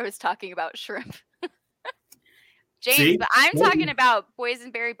JD knew I was talking about shrimp. James, but I'm talking about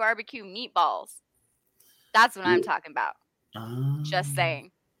boysenberry barbecue meatballs. That's what I'm talking about. Just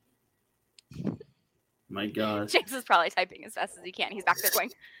saying. My God. James is probably typing as fast as he can. He's back there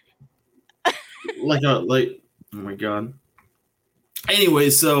going. Oh my God.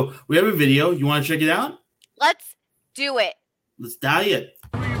 Anyway, so we have a video. You want to check it out? Let's do it. Let's dial it.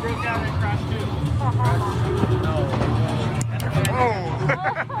 You broke down and crashed too.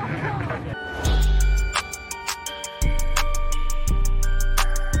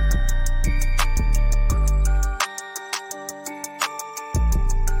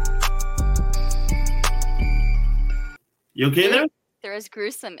 You okay there? There is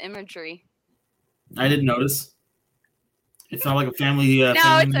gruesome imagery. I didn't notice. It's not like a family. No,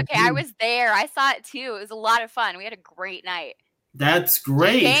 family it's okay. I was there. I saw it too. It was a lot of fun. We had a great night. That's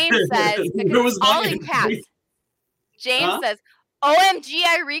great. James says, all in caps. James says, OMG,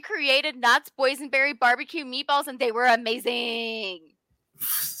 I recreated Nuts Boysenberry barbecue meatballs and they were amazing.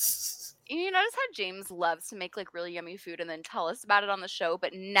 You notice how James loves to make like really yummy food and then tell us about it on the show,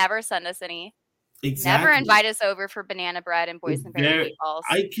 but never send us any. Exactly. Never invite us over for banana bread and boysenberry meatballs.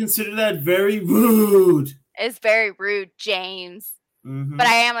 I consider that very rude. It's very rude, James. Mm-hmm. But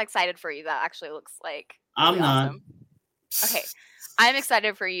I am excited for you. That actually looks like really I'm not. Awesome. Okay. I'm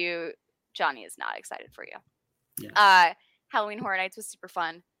excited for you. Johnny is not excited for you. Yeah. Halloween Horror Nights was super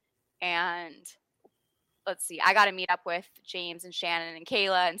fun. And let's see. I got to meet up with James and Shannon and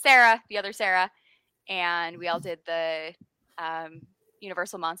Kayla and Sarah, the other Sarah. And we all did the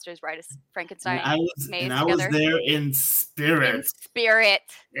Universal Monsters Bride of Frankenstein. I was there in spirit.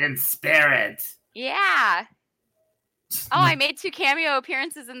 In spirit. Yeah. Oh, I made 2 cameo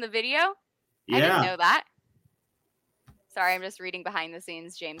appearances in the video? Yeah. I didn't know that. Sorry, I'm just reading behind the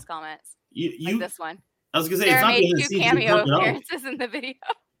scenes James comments. Like this one. I was going to say, Sarah made 2 cameo appearances in the video.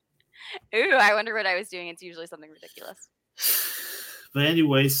 Ooh, I wonder what I was doing. It's usually something ridiculous. But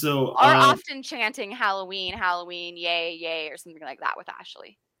anyway, so... Or often chanting Halloween, Halloween, yay, yay, or something like that with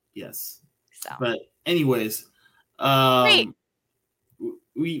Ashley. Yes. So. But anyways... Wait.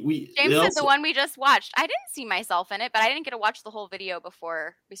 James said the one we just watched. I didn't see myself in it, but I didn't get to watch the whole video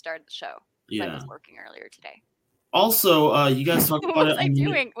before we started the show. Yeah. I was working earlier today. Also, you guys talked about what was I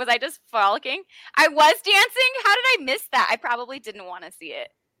doing? Was I just frolicking? I was dancing? How did I miss that? I probably didn't want to see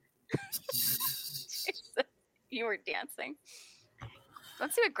it. You were dancing.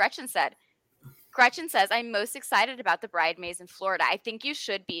 Let's see what Gretchen said. Gretchen says, I'm most excited about the Bridesmaids in Florida. I think you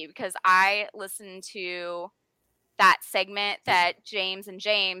should be, because I listened to that segment that James and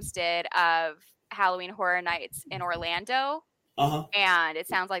James did of Halloween Horror Nights in Orlando. Uh-huh. And it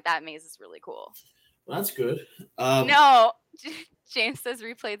sounds like that maze is really cool. Well, that's good. No, James says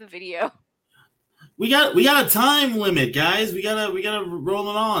replay the video. We got a time limit, guys. We gotta roll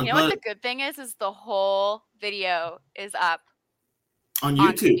it on. You know what the good thing is the whole video is up on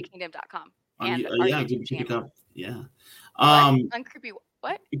YouTube. creepykingdom.com. Yeah, YouTube Creepy Cup. Yeah. On Creepy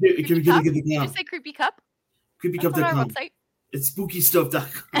what? Creepy Cup? Did you say Creepy Cup? CreepyCup.com. That's our website. It's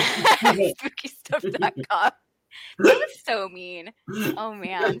spookystuff.com. Spookystuff.com. That was so mean. Oh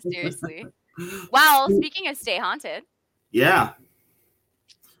man, seriously. Well, speaking of Stay Haunted. Yeah.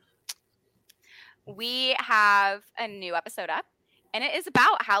 We have a new episode up, and it is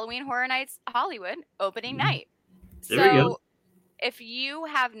about Halloween Horror Nights Hollywood opening night. There we go. If you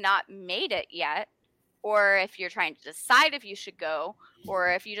have not made it yet, or if you're trying to decide if you should go,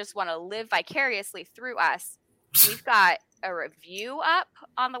 or if you just want to live vicariously through us, we've got a review up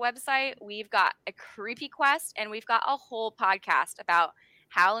on the website. We've got a creepy quest, and we've got a whole podcast about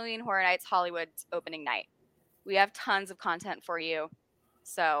Halloween Horror Nights Hollywood's opening night. We have tons of content for you,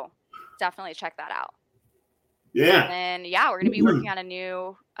 so definitely check that out. Yeah. And yeah, we're going to be working on a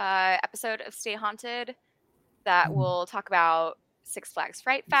new episode of Stay Haunted that will talk about Six Flags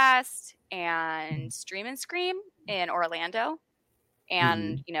Fright Fest and Stream and Scream in Orlando.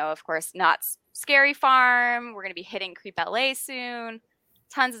 And, you know, of course, Knott's Scary Farm. We're going to be hitting Creep LA soon.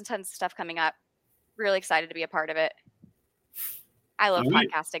 Tons and tons of stuff coming up. Really excited to be a part of it. I love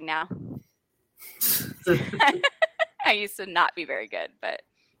podcasting now. I used to not be very good, but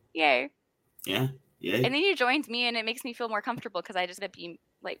yay. Yeah. And then you joined me, and it makes me feel more comfortable because I just get to be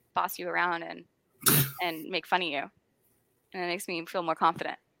like boss you around and make fun of you, and it makes me feel more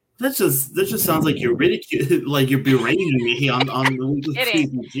confident. That just sounds like you're ridiculing, like you're berating me on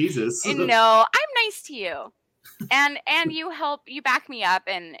the Jesus. No, I'm nice to you, and you back me up,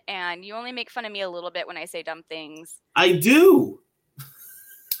 and you only make fun of me a little bit when I say dumb things. I do.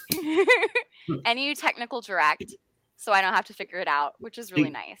 And you technical direct, so I don't have to figure it out, which is really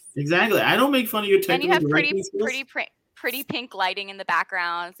nice. Exactly. I don't make fun of your technical directing. And you have pretty pink lighting in the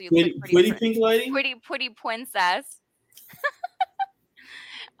background. So you look pretty pink lighting? Pretty princess.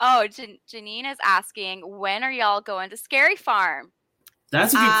 Oh, Janine is asking, when are y'all going to Scary Farm?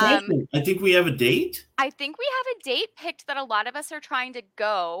 That's a good question. I think we have a date. I think we have a date picked that a lot of us are trying to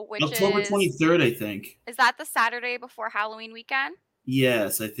go, which October 23rd, I think. Is that the Saturday before Halloween weekend?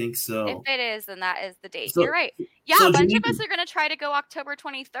 Yes, I think so. If it is, then that is the date. You're right. Yeah, a bunch of us are going to try to go October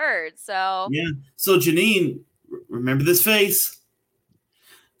 23rd. So yeah. So Janine, remember this face?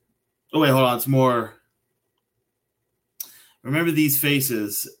 Oh wait, hold on. It's more. Remember these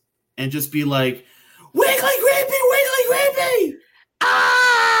faces, and just be like, "Wiggly creepy."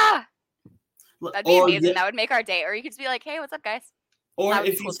 Ah! That'd be amazing. Yeah. That would make our day. Or you could just be like, "Hey, what's up, guys?" Or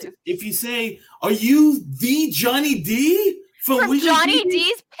if you say, "Are you the Johnny D?" From Johnny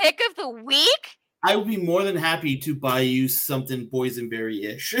D's pick of the week? I would be more than happy to buy you something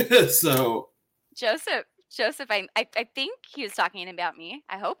boysenberry-ish. So Joseph, I think he was talking about me.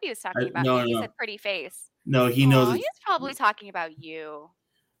 I hope he was talking about me. He said pretty face. No, he knows. He's probably talking about you.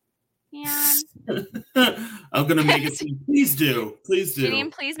 Yeah. I'm gonna make a scene. Please do.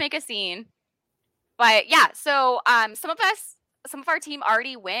 Janine, please make a scene. But yeah, so some of our team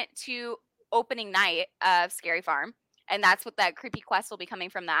already went to opening night of Scary Farm. And that's what that creepy quest will be coming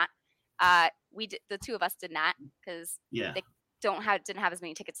from. That the two of us did not, because they didn't have as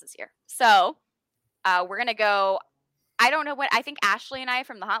many tickets this year. So we're gonna go. I don't know what. I think Ashley and I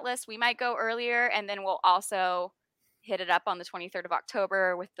from the Haunt List, we might go earlier, and then we'll also hit it up on the 23rd of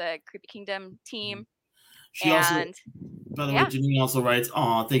October with the Creepy Kingdom team. By the way, Janine also writes,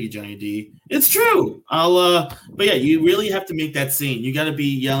 "Aw, thank you, Johnny D." It's true. But yeah, you really have to make that scene. You got to be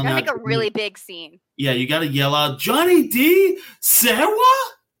yelling out. Make a really big scene. Yeah, you got to yell out, "Johnny D, Sarah."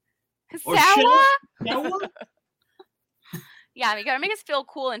 Yeah, you got to make us feel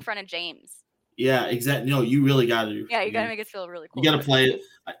cool in front of James. Yeah, exactly. No, you really got to. Yeah, you got to make us feel really cool. You got to play it.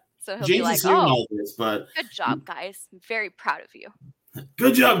 So he'll James be like, is hearing all this, but good job, guys. I'm very proud of you.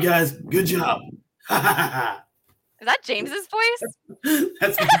 Good job, guys. Good job. Is that James's voice?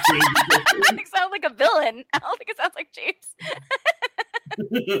 That's what James. It sounds like a villain. I don't think it sounds like James.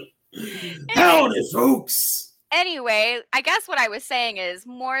 Howdy, folks. Anyway, I guess what I was saying is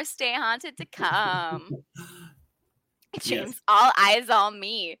more Stay Haunted to come. James, all eyes on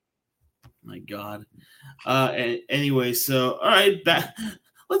me. My God. Anyway, so all right,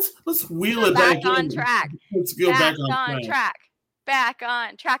 let's wheel it back on in. track. Let's go back on track. Back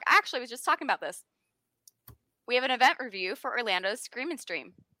on track. I actually was just talking about this. We have an event review for Orlando's Scream and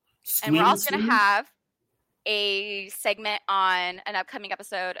Stream. And we're also going to have a segment on an upcoming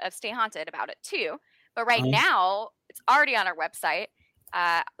episode of Stay Haunted about it too. But right now, it's already on our website.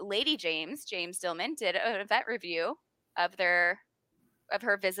 Lady James Dillman, did an event review of her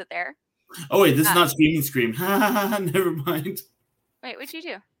visit there. Oh wait, this is not Scream. Never mind. Wait, what'd you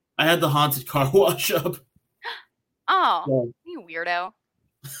do? I had the haunted car wash up. Oh, you weirdo.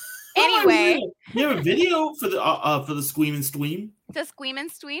 Anyway, you have a video for the Squeam and Stream? The Squeam and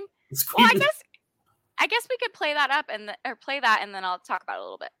Stream? Well, I guess we could play that up and then I'll talk about it a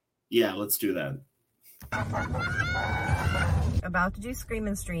little bit. Yeah, let's do that. About to do Scream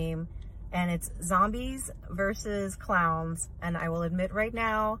and Stream, and it's zombies versus clowns, and I will admit right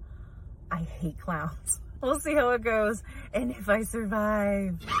now, I hate clowns. We'll see how it goes, and if I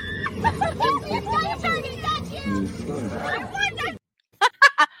survive.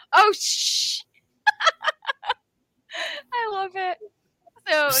 Oh, shh. I love it.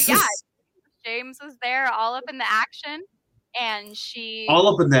 So, yeah, James was there all up in the action, and all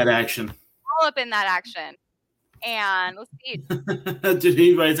up in that action. And let's see. Dude,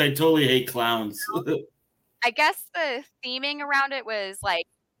 he writes, I totally hate clowns. I guess the theming around it was like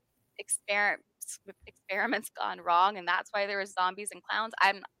experiments gone wrong, and that's why there was zombies and clowns.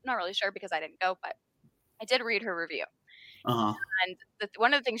 I'm not really sure because I didn't go, but I did read her review. Uh-huh. And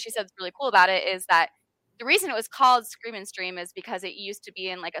one of the things she said is really cool about it is that the reason it was called Scream and Stream is because it used to be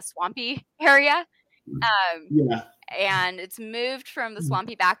in like a swampy area. Yeah. And it's moved from the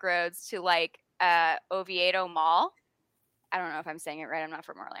swampy back roads to like Oviedo Mall. I don't know if I'm saying it right. I'm not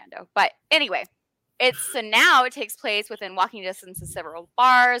from Orlando. But anyway, so now it takes place within walking distance of several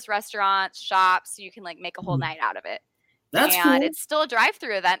bars, restaurants, shops, so you can like make a whole night out of it. That's cool. And it's still a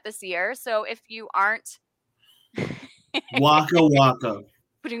drive-through event this year. So if you aren't Waka.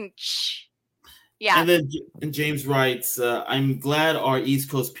 Yeah. And then James writes, I'm glad our East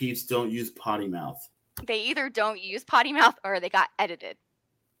Coast peeps don't use potty mouth. They either don't use potty mouth or they got edited.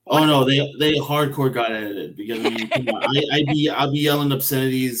 Oh no, they hardcore got edited because I mean, come on, I'll be yelling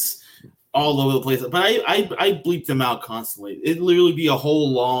obscenities all over the place, but I bleep them out constantly. It'd literally be a whole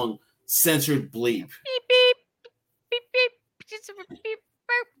long censored bleep. Beep beep beep beep beep beep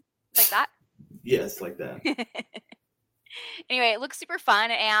boop. Like that. Yes, like that. Anyway, it looks super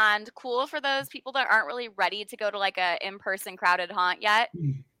fun and cool for those people that aren't really ready to go to like a in-person crowded haunt yet.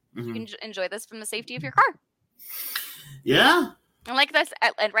 Mm-hmm. You can enjoy this from the safety of your car. Yeah. And like this,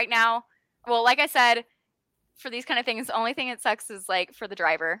 and right now, well, like I said, for these kind of things, the only thing that sucks is like for the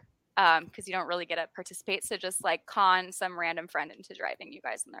driver, because you don't really get to participate. So just like con some random friend into driving you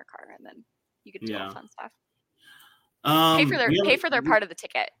guys in their car, and then you get to do all the fun stuff. Pay for their part of the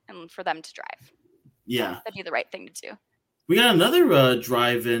ticket and for them to drive. Yeah, that'd be the right thing to do. We got another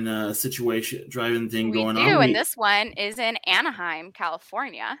drive-in thing going on. We do, and this one is in Anaheim,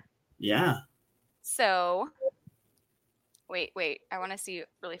 California. Yeah. So, wait. I want to see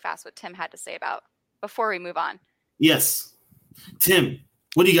really fast what Tim had to say about before we move on. Yes. Tim,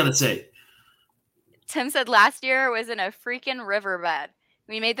 what do you got to say? Tim said last year it was in a freaking riverbed.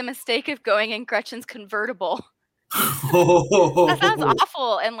 We made the mistake of going in Gretchen's convertible. That sounds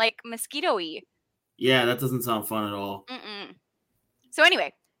awful and like mosquito-y. Yeah, that doesn't sound fun at all. Mm-mm. So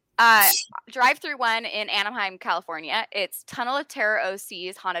anyway, drive-through one in Anaheim, California. It's Tunnel of Terror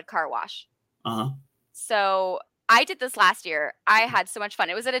OC's Haunted Car Wash. Uh-huh. So I did this last year. I had so much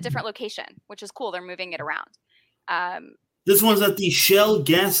fun. It was at a different location, which is cool. They're moving it around. This one's at the Shell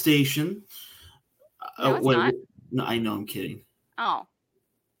gas station. No, it's not. No, I know, I'm kidding. Oh.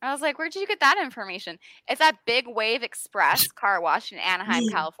 I was like, where'd you get that information? It's at Big Wave Express car wash in Anaheim,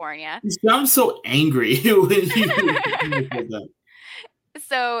 California. You sound so angry when you said that.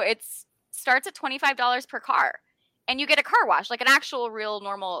 So it starts at $25 per car. And you get a car wash, like an actual real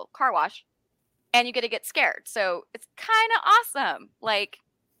normal car wash. And you get to get scared. So it's kind of awesome. Like,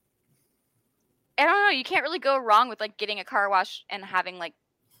 I don't know. You can't really go wrong with like getting a car wash and having like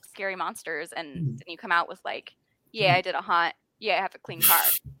scary monsters. And then you come out with like, yeah, I did a haunt. Yeah, I have a clean car.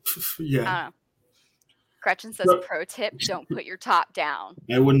 Yeah. I don't know. Gretchen says, pro tip, don't put your top down.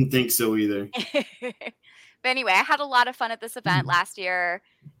 I wouldn't think so either. But anyway, I had a lot of fun at this event last year.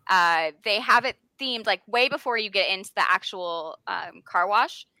 They have it themed like way before you get into the actual car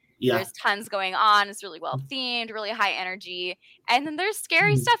wash. Yeah. There's tons going on. It's really well themed, really high energy. And then there's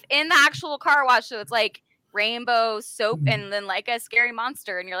scary stuff in the actual car wash. So it's like rainbow soap and then like a scary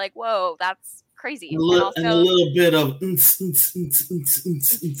monster. And you're like, whoa, that's crazy. And a little bit of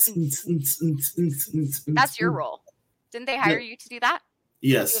that's your role. Didn't they hire you to do that?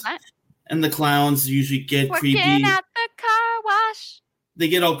 Yes. And the clowns usually get creepy. Working at the car wash. They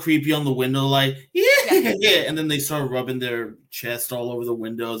get all creepy on the window, like, yeah, and then they start rubbing their chest all over the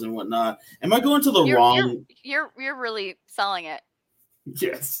windows and whatnot. Am I going to the wrong? You're really selling it.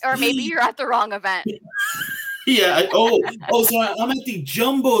 Yes. Or maybe you're at the wrong event. Yeah. So I'm at the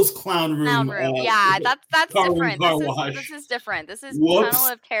Jumbo's Clown Room. Yeah, that's different. Wash. This is different. This is Tunnel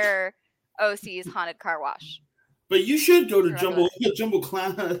of Terror OC's haunted car wash. But you should go to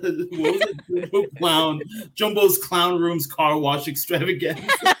Jumbo's Clown Room's car wash extravaganza.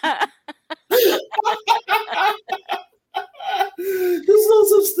 There's no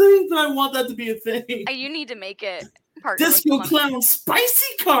such thing, but I want that to be a thing. You need to make it part Disco Clown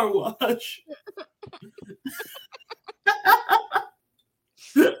Spicy Car Wash.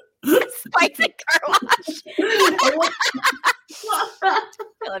 Spicy car wash.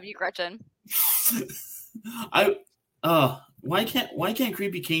 I love you, Gretchen. Why can't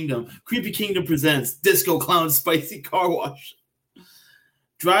Creepy Kingdom presents Disco Clown Spicy Car Wash?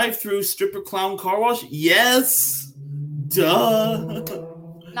 Drive-through stripper clown car wash? Yes. Duh.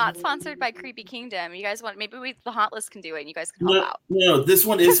 Not sponsored by Creepy Kingdom. You guys want the Haunt List can do it and you guys can help out. No, this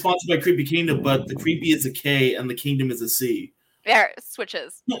one is sponsored by Creepy Kingdom, but the creepy is a K and the kingdom is a C. There, it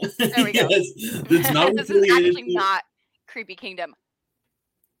switches. There we go. It's not this is actually not Creepy Kingdom.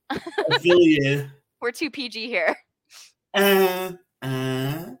 Affiliate. We're too PG here. All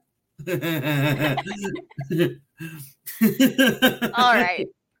right.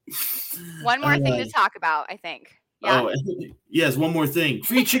 One more thing to talk about, I think. Yeah. Oh, yes, one more thing.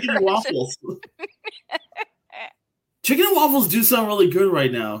 Free chicken and waffles. Chicken and waffles do sound really good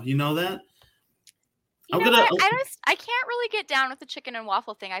right now. You know that? I can't really get down with the chicken and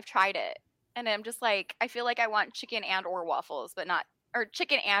waffle thing. I've tried it. And I'm just like, I feel like I want chicken and or waffles, but not, or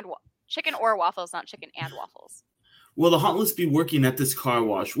chicken or waffles, not chicken and waffles. Will the Haunt List be working at this car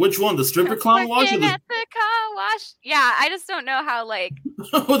wash? Which one? The stripper clown wash? At the car wash? Yeah, I just don't know how, like,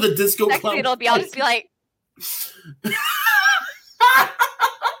 oh, the disco clown. It'll be, I'll just be like,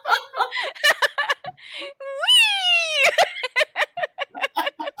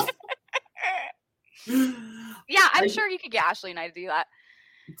 yeah, I'm sure you could get Ashley and I to do that.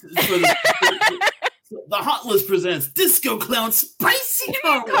 The Haunt List presents Disco Clown Spicy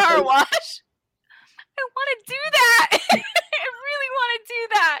Car Wash. I want to do that. I really want to do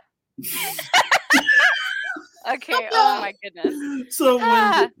that. Okay. Oh my goodness. So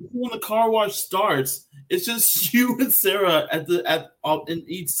when the car wash starts, it's just you and Sarah in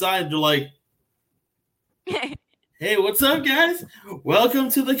each side. They're like, "Hey, what's up, guys?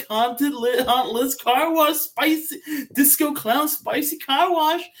 Welcome to the Haunt List Car Wash Disco Clown Spicy Car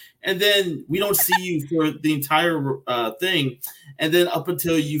Wash." And then we don't see you for the entire thing. And then up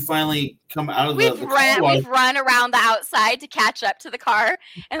until you finally come out of the car wash. We've run around the outside to catch up to the car.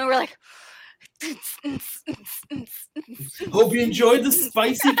 And we're like, hope you enjoyed the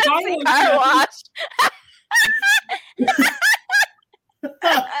spicy car wash.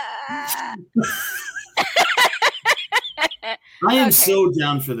 I am so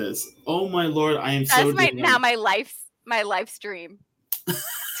down for this. Oh my Lord, I am so down. Now my live stream.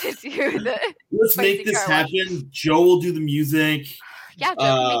 To do the Let's make this happen. Joe will do the music. Yeah,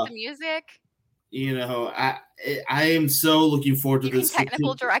 Joe will make the music. You know, I am so looking forward to this. You can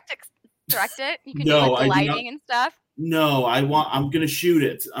technical direct it. You can do like the lighting and stuff. No, I'm gonna shoot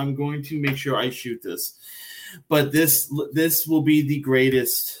it. I'm going to make sure I shoot this. But this will be the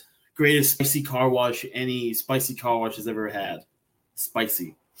greatest spicy car wash any spicy car wash has ever had.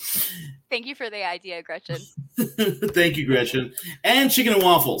 Spicy. Thank you for the idea, Gretchen. Thank you, Gretchen. And chicken and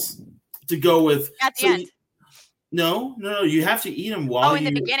waffles to go with. At the end. No. You have to eat them while in the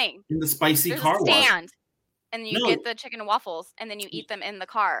beginning. In the spicy There's car a wash. stand, and you get the chicken and waffles, and then you eat them in the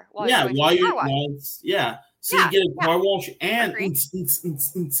car while you're going to the car wash. So you get a car wash and.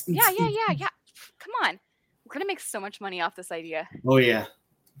 Yeah. Come on. We're gonna make so much money off this idea. Oh yeah.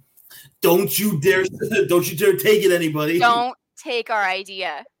 Don't you dare take it, anybody. Don't take our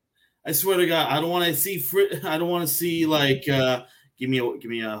idea. I swear to God, I don't want to see like give me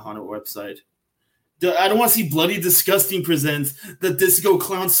a haunted website. I don't want to see Bloody Disgusting presents the Disco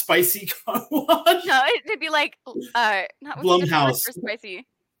Clown Spicy Car Wash. No, it'd be like Blumhouse spicy.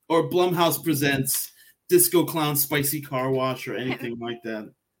 Or Blumhouse presents Disco Clown Spicy Car Wash or anything like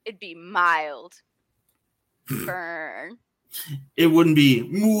that. It'd be mild. Burn. It wouldn't be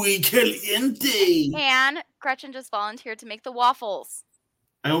muy caliente. And Gretchen just volunteered to make the waffles.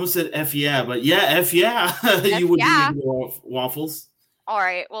 I almost said F yeah, but yeah, F yeah. You would yeah. be making waffles. All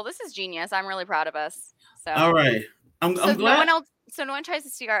right. Well, this is genius. I'm really proud of us. So. All right. I'm glad. No one tries to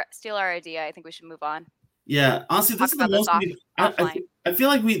steal our idea. I think we should move on. Yeah, honestly, this is the most. I feel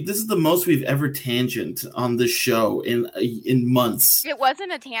like this is the most we've ever tangent on this show in months. It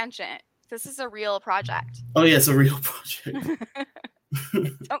wasn't a tangent. This is a real project. Oh yeah, it's a real project.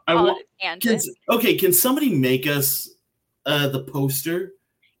 Don't call it a tangent. Can somebody make us the poster?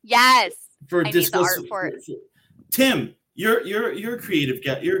 Yes. For I Disco. need the art for it. Tim, you're a creative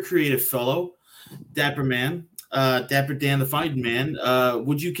guy. You're a creative fellow, dapper man. Dapper Dan the Fine Man,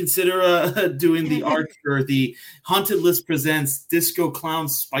 would you consider doing the art for the Haunted List Presents Disco Clown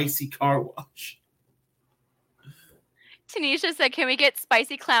Spicy Car Wash? Tanisha said, can we get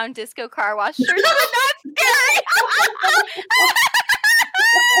Spicy Clown Disco Car Wash shirts? They're not scary!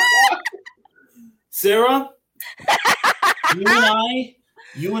 Sarah,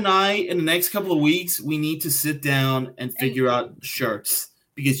 you and I, in the next couple of weeks, we need to sit down and figure out shirts.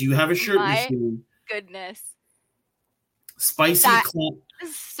 Because you have a shirt machine. Goodness. Spicy Clown. This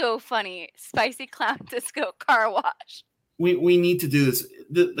is so funny. Spicy Clown Disco Car Wash. We need to do this.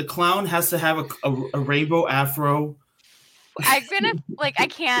 The clown has to have a rainbow afro. I'm gonna I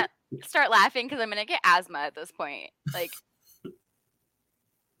can't start laughing because I'm gonna get asthma at this point. Like,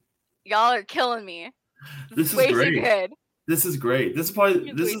 y'all are killing me. This is way great. Too good. This is great. This is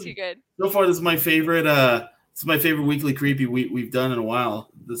probably way too good. So far, this is my favorite. This is my favorite weekly creepy we've done in a while.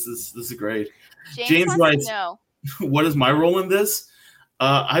 This is great. James writes, what is my role in this?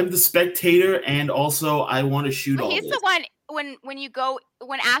 I'm the spectator, and also I want to shoot all he's this. The one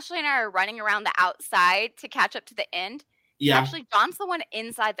when Ashley and I are running around the outside to catch up to the end. Yeah. Actually, John's the one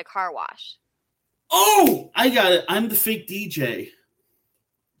inside the car wash. Oh, I got it. I'm the fake DJ.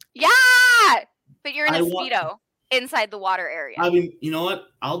 Yeah, but you're in a Speedo inside the water area. I mean, you know what?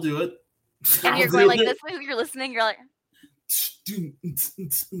 I'll do it. And you're going like this when you're listening. You're like.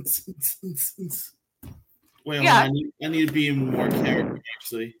 Wait, yeah. I need to be in more character,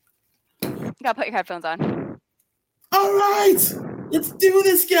 actually. You gotta put your headphones on. All right, let's do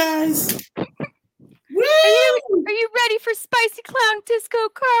this, guys. Woo! Are you ready for Spicy Clown Disco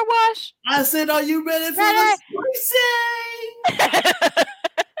Car Wash? I said, are you ready for the spicy?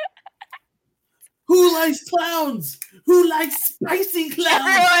 Who likes clowns? Who likes spicy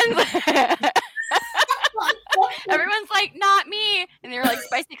clowns? Everyone's like, not me. And they're like,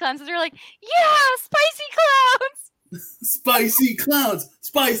 spicy clowns. And they're like, yeah, spicy clowns. Spicy clowns.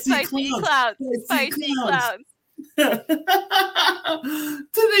 Spicy clowns. Spicy clowns.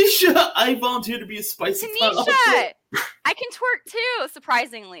 Tanisha, I volunteer to be a spicy clown. Tanisha, I can twerk too,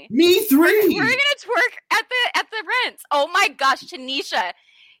 surprisingly. Me three. We're gonna twerk at the rents. Oh my gosh, Tanisha,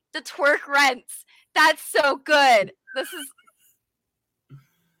 the twerk rents. That's so good. This is.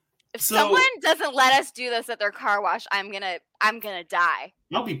 If someone doesn't let us do this at their car wash, I'm gonna die.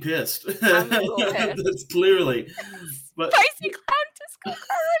 I'll be pissed. I'm a little pissed. That's clearly. But Spicy Clown Disco Car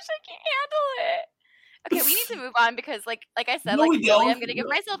Wash, I can't handle it. Okay, we need to move on because, like I said, no, really, I'm gonna give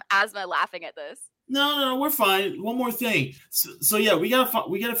myself asthma laughing at this. No, we're fine. One more thing. So yeah, we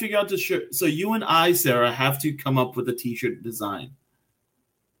gotta figure out the shirt. So you and I, Sarah, have to come up with a t-shirt design.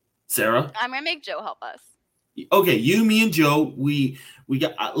 Sarah, I'm gonna make Joe help us. Okay, you, me, and Joe. We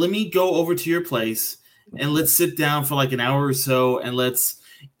got. Let me go over to your place and let's sit down for like an hour or so and let's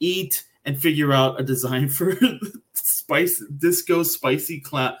eat and figure out a design for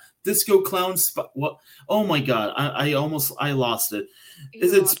disco clown. What? Oh my god! I lost it.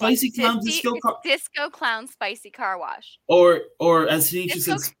 Is it spicy clown disco? Disco clown spicy car wash. Or as Tanisha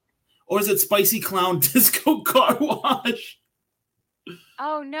said, or is it spicy clown disco car wash?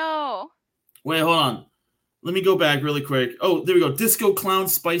 Oh no! Wait, hold on. Let me go back really quick. Oh, there we go. Disco clown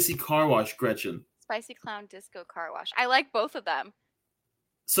spicy car wash, Gretchen. Spicy clown disco car wash. I like both of them.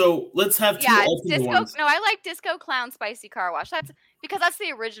 So let's have two alternate ones. No, I like disco clown spicy car wash. That's because that's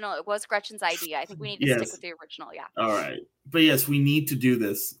the original. It was Gretchen's idea. I think we need to stick with the original. Yeah. All right, but yes, we need to do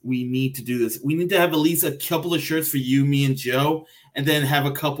this. We need to have at least a couple of shirts for you, me, and Joe, and then have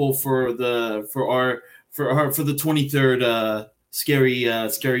a couple for the 23rd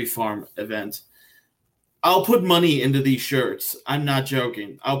Scary Farm event. I'll put money into these shirts. I'm not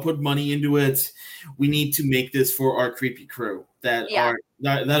joking. I'll put money into it. We need to make this for our creepy crew that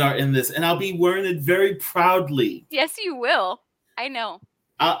are in this, and I'll be wearing it very proudly. Yes, you will. I know.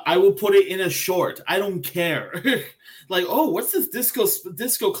 I will put it in a short. I don't care. Like, oh, what's this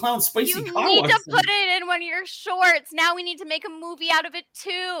disco clown spicy You car need wash to thing? put it in one of your shorts. Now we need to make a movie out of it too.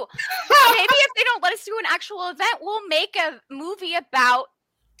 Maybe if they don't let us do an actual event, we'll make a movie about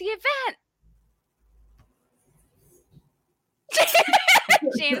the event.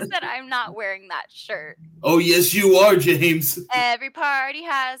 James said, I'm not wearing that shirt. Oh, yes, you are, James. Every party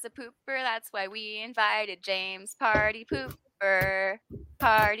has a pooper. That's why we invited James. Party pooper.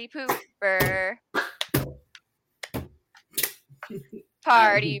 Party pooper.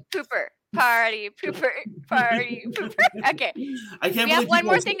 Party pooper. Party pooper. Party pooper. Okay. I can't We have one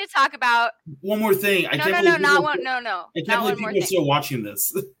more thing to talk about. One more thing. I No, can't no, believe no, not people- one. No, no. I can't Not believe one more people are thing. still watching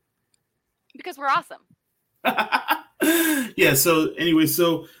this. Because we're awesome. Yeah, so anyway,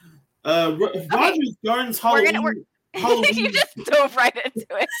 so Rogers Gardens Halloween. Halloween. You just dove right into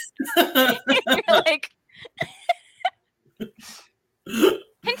it. You're like,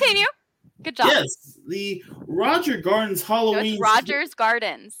 continue. Good job. Yes, the Roger Gardens No, Halloween it's Rogers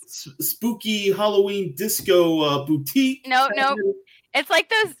Gardens. spooky Halloween disco boutique. No, it's like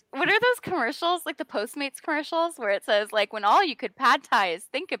those. What are those commercials? Like the Postmates commercials where it says like when all you could pad thai is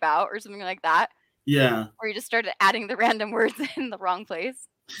think about or something like that. Yeah. Where you just started adding the random words in the wrong place.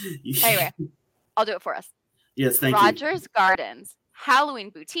 Anyway, I'll do it for us. Yes, thank you. Rogers Gardens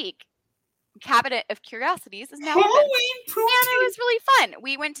Halloween Boutique Cabinet of Curiosities is now open. Halloween And it was really fun.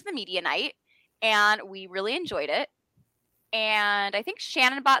 We went to the media night and we really enjoyed it. And I think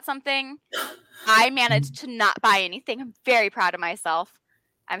Shannon bought something. I managed to not buy anything. I'm very proud of myself.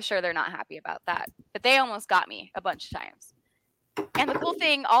 I'm sure they're not happy about that. But they almost got me a bunch of times. And the cool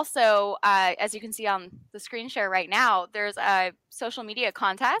thing also, as you can see on the screen share right now, there's a social media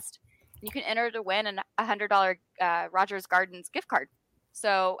contest. You can enter to win a $100 Rogers Gardens gift card.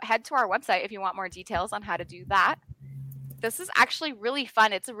 So head to our website if you want more details on how to do that. This is actually really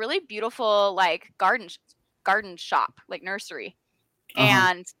fun. It's a really beautiful like garden shop, like nursery.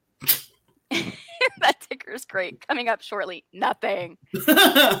 And that ticker's great. Coming up shortly, nothing.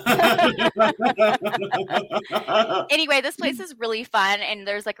 Anyway, this place is really fun and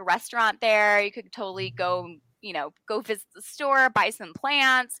there's like a restaurant there. You could totally go visit the store, buy some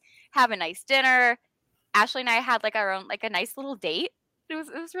plants, have a nice dinner. Ashley and I had like our own like a nice little date. It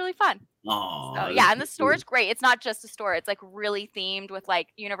was really fun. Aww, So, yeah, and the store is great. It's not just a store. It's like really themed with like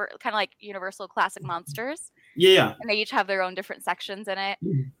kind of like Universal Classic Monsters. Yeah. And they each have their own different sections in it.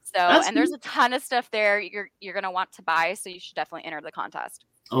 So That's and there's a ton of stuff there you're gonna want to buy. So you should definitely enter the contest.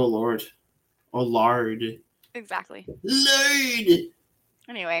 Oh Lord. Oh Lord. Exactly. Lord.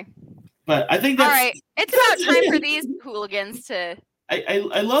 Anyway. But I think that's All right. It's about time for these hooligans to I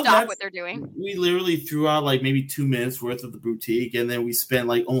love stop that what they're doing. we literally threw out like maybe 2 minutes worth of the boutique, and then we spent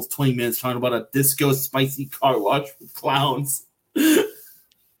like almost 20 minutes talking about a disco spicy car wash with clowns. I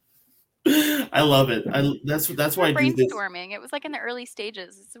love it. That's why I do this. Brainstorming. It was like in the early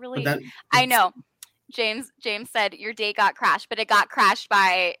stages. It's really. But I know. James said your date got crashed, but it got crashed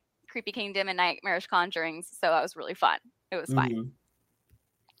by Creepy Kingdom and Nightmarish Conjurings, so that was really fun. It was fine. Mhm.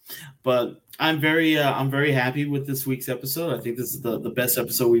 But I'm very happy with this week's episode. I think this is the best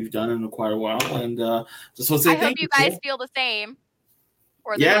episode we've done in quite a while, and just want to say I hope thank you guys Sarah. feel the same.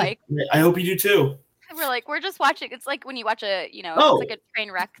 Or Yeah, they're like, I hope you do too. we're like, we're just watching. It's like when you watch it's like a train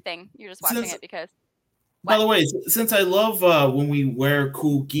wreck thing. You're just watching Since- it because. By the way, since I love when we wear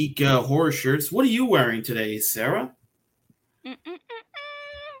cool geek horror shirts, what are you wearing today, Sarah?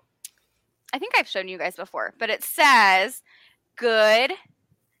 I think I've shown you guys before, but it says "Good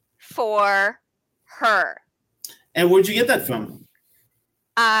for her." And where'd you get that from?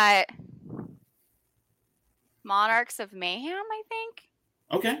 Monarchs of Mayhem, I think.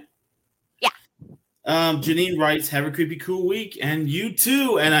 Okay. Yeah. Janine writes, "Have a creepy cool week," and you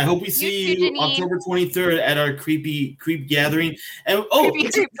too. And I hope we see too, you Janine. October 23rd at our creep gathering. And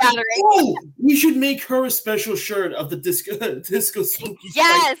Creepy gathering. We should make her a special shirt of the disco spooky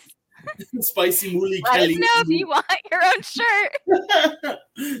Yes. spicy mooly Let us Kelly. know if you want your own shirt.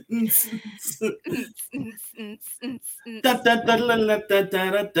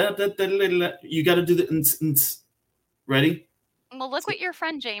 You got to do the ready? Well, look what your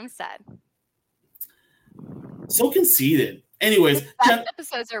friend James said. So conceited. Anyways, Best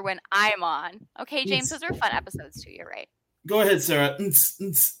episodes are when I'm on. Okay, James, those are fun episodes too. You're right. go ahead, Sarah.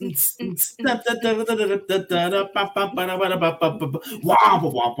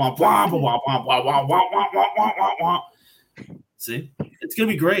 See, it's gonna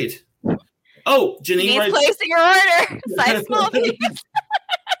be great. Oh, Janine He's writes. placing your order. Size small, please.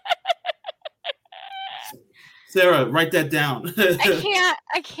 Sarah, write that down.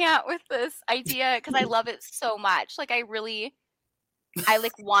 I can't with this idea because I love it so much. Like I really I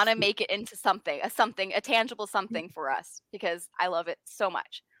like want to make it into a tangible something for us because I love it so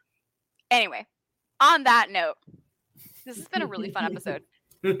much. Anyway, on that note, this has been a really fun episode.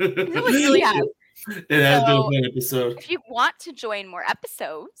 It really has. It has been a fun episode. If you want to join more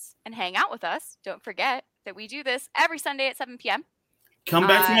episodes and hang out with us, don't forget that we do this every Sunday at 7 p.m. Come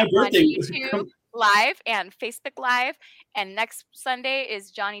back to my birthday. On YouTube Live and Facebook Live. And next Sunday is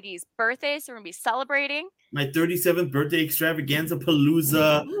Johnny D's birthday, so we're going to be celebrating. My 37th birthday extravaganza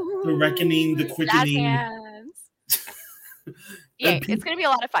palooza, the reckoning, the quickening. Yeah, it's going to be a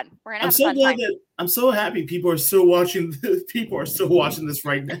lot of fun. We're going to have a fun time. I'm so happy people are still watching. People are still watching this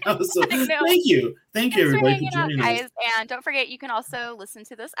right now. So thank you everybody for joining us. And don't forget, you can also listen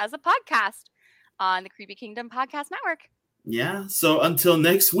to this as a podcast on the Creepy Kingdom Podcast Network. Yeah. So until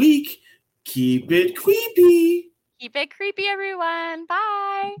next week, keep it creepy. Keep it creepy, everyone.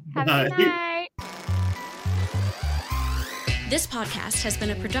 Bye. Have a good night. This podcast has been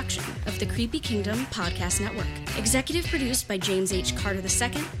a production of the Creepy Kingdom Podcast Network. Executive produced by James H. Carter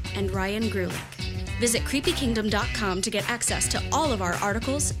II and Ryan Grulick. Visit creepykingdom.com to get access to all of our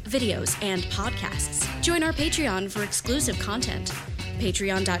articles, videos, and podcasts. Join our Patreon for exclusive content.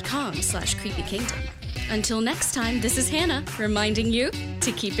 Patreon.com/creepykingdom. Until next time, this is Hannah reminding you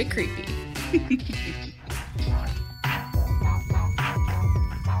to keep it creepy.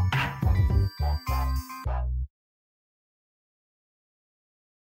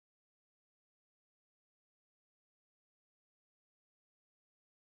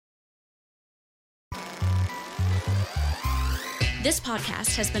 This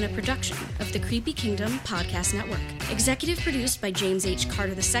podcast has been a production of the Creepy Kingdom Podcast Network. Executive produced by James H.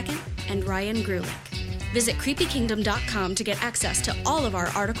 Carter II and Ryan Grulick. Visit creepykingdom.com to get access to all of our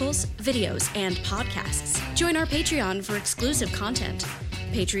articles, videos, and podcasts. Join our Patreon for exclusive content.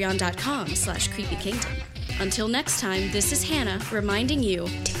 Patreon.com/creepykingdom. Until next time, this is Hannah reminding you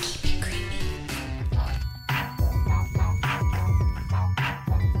to keep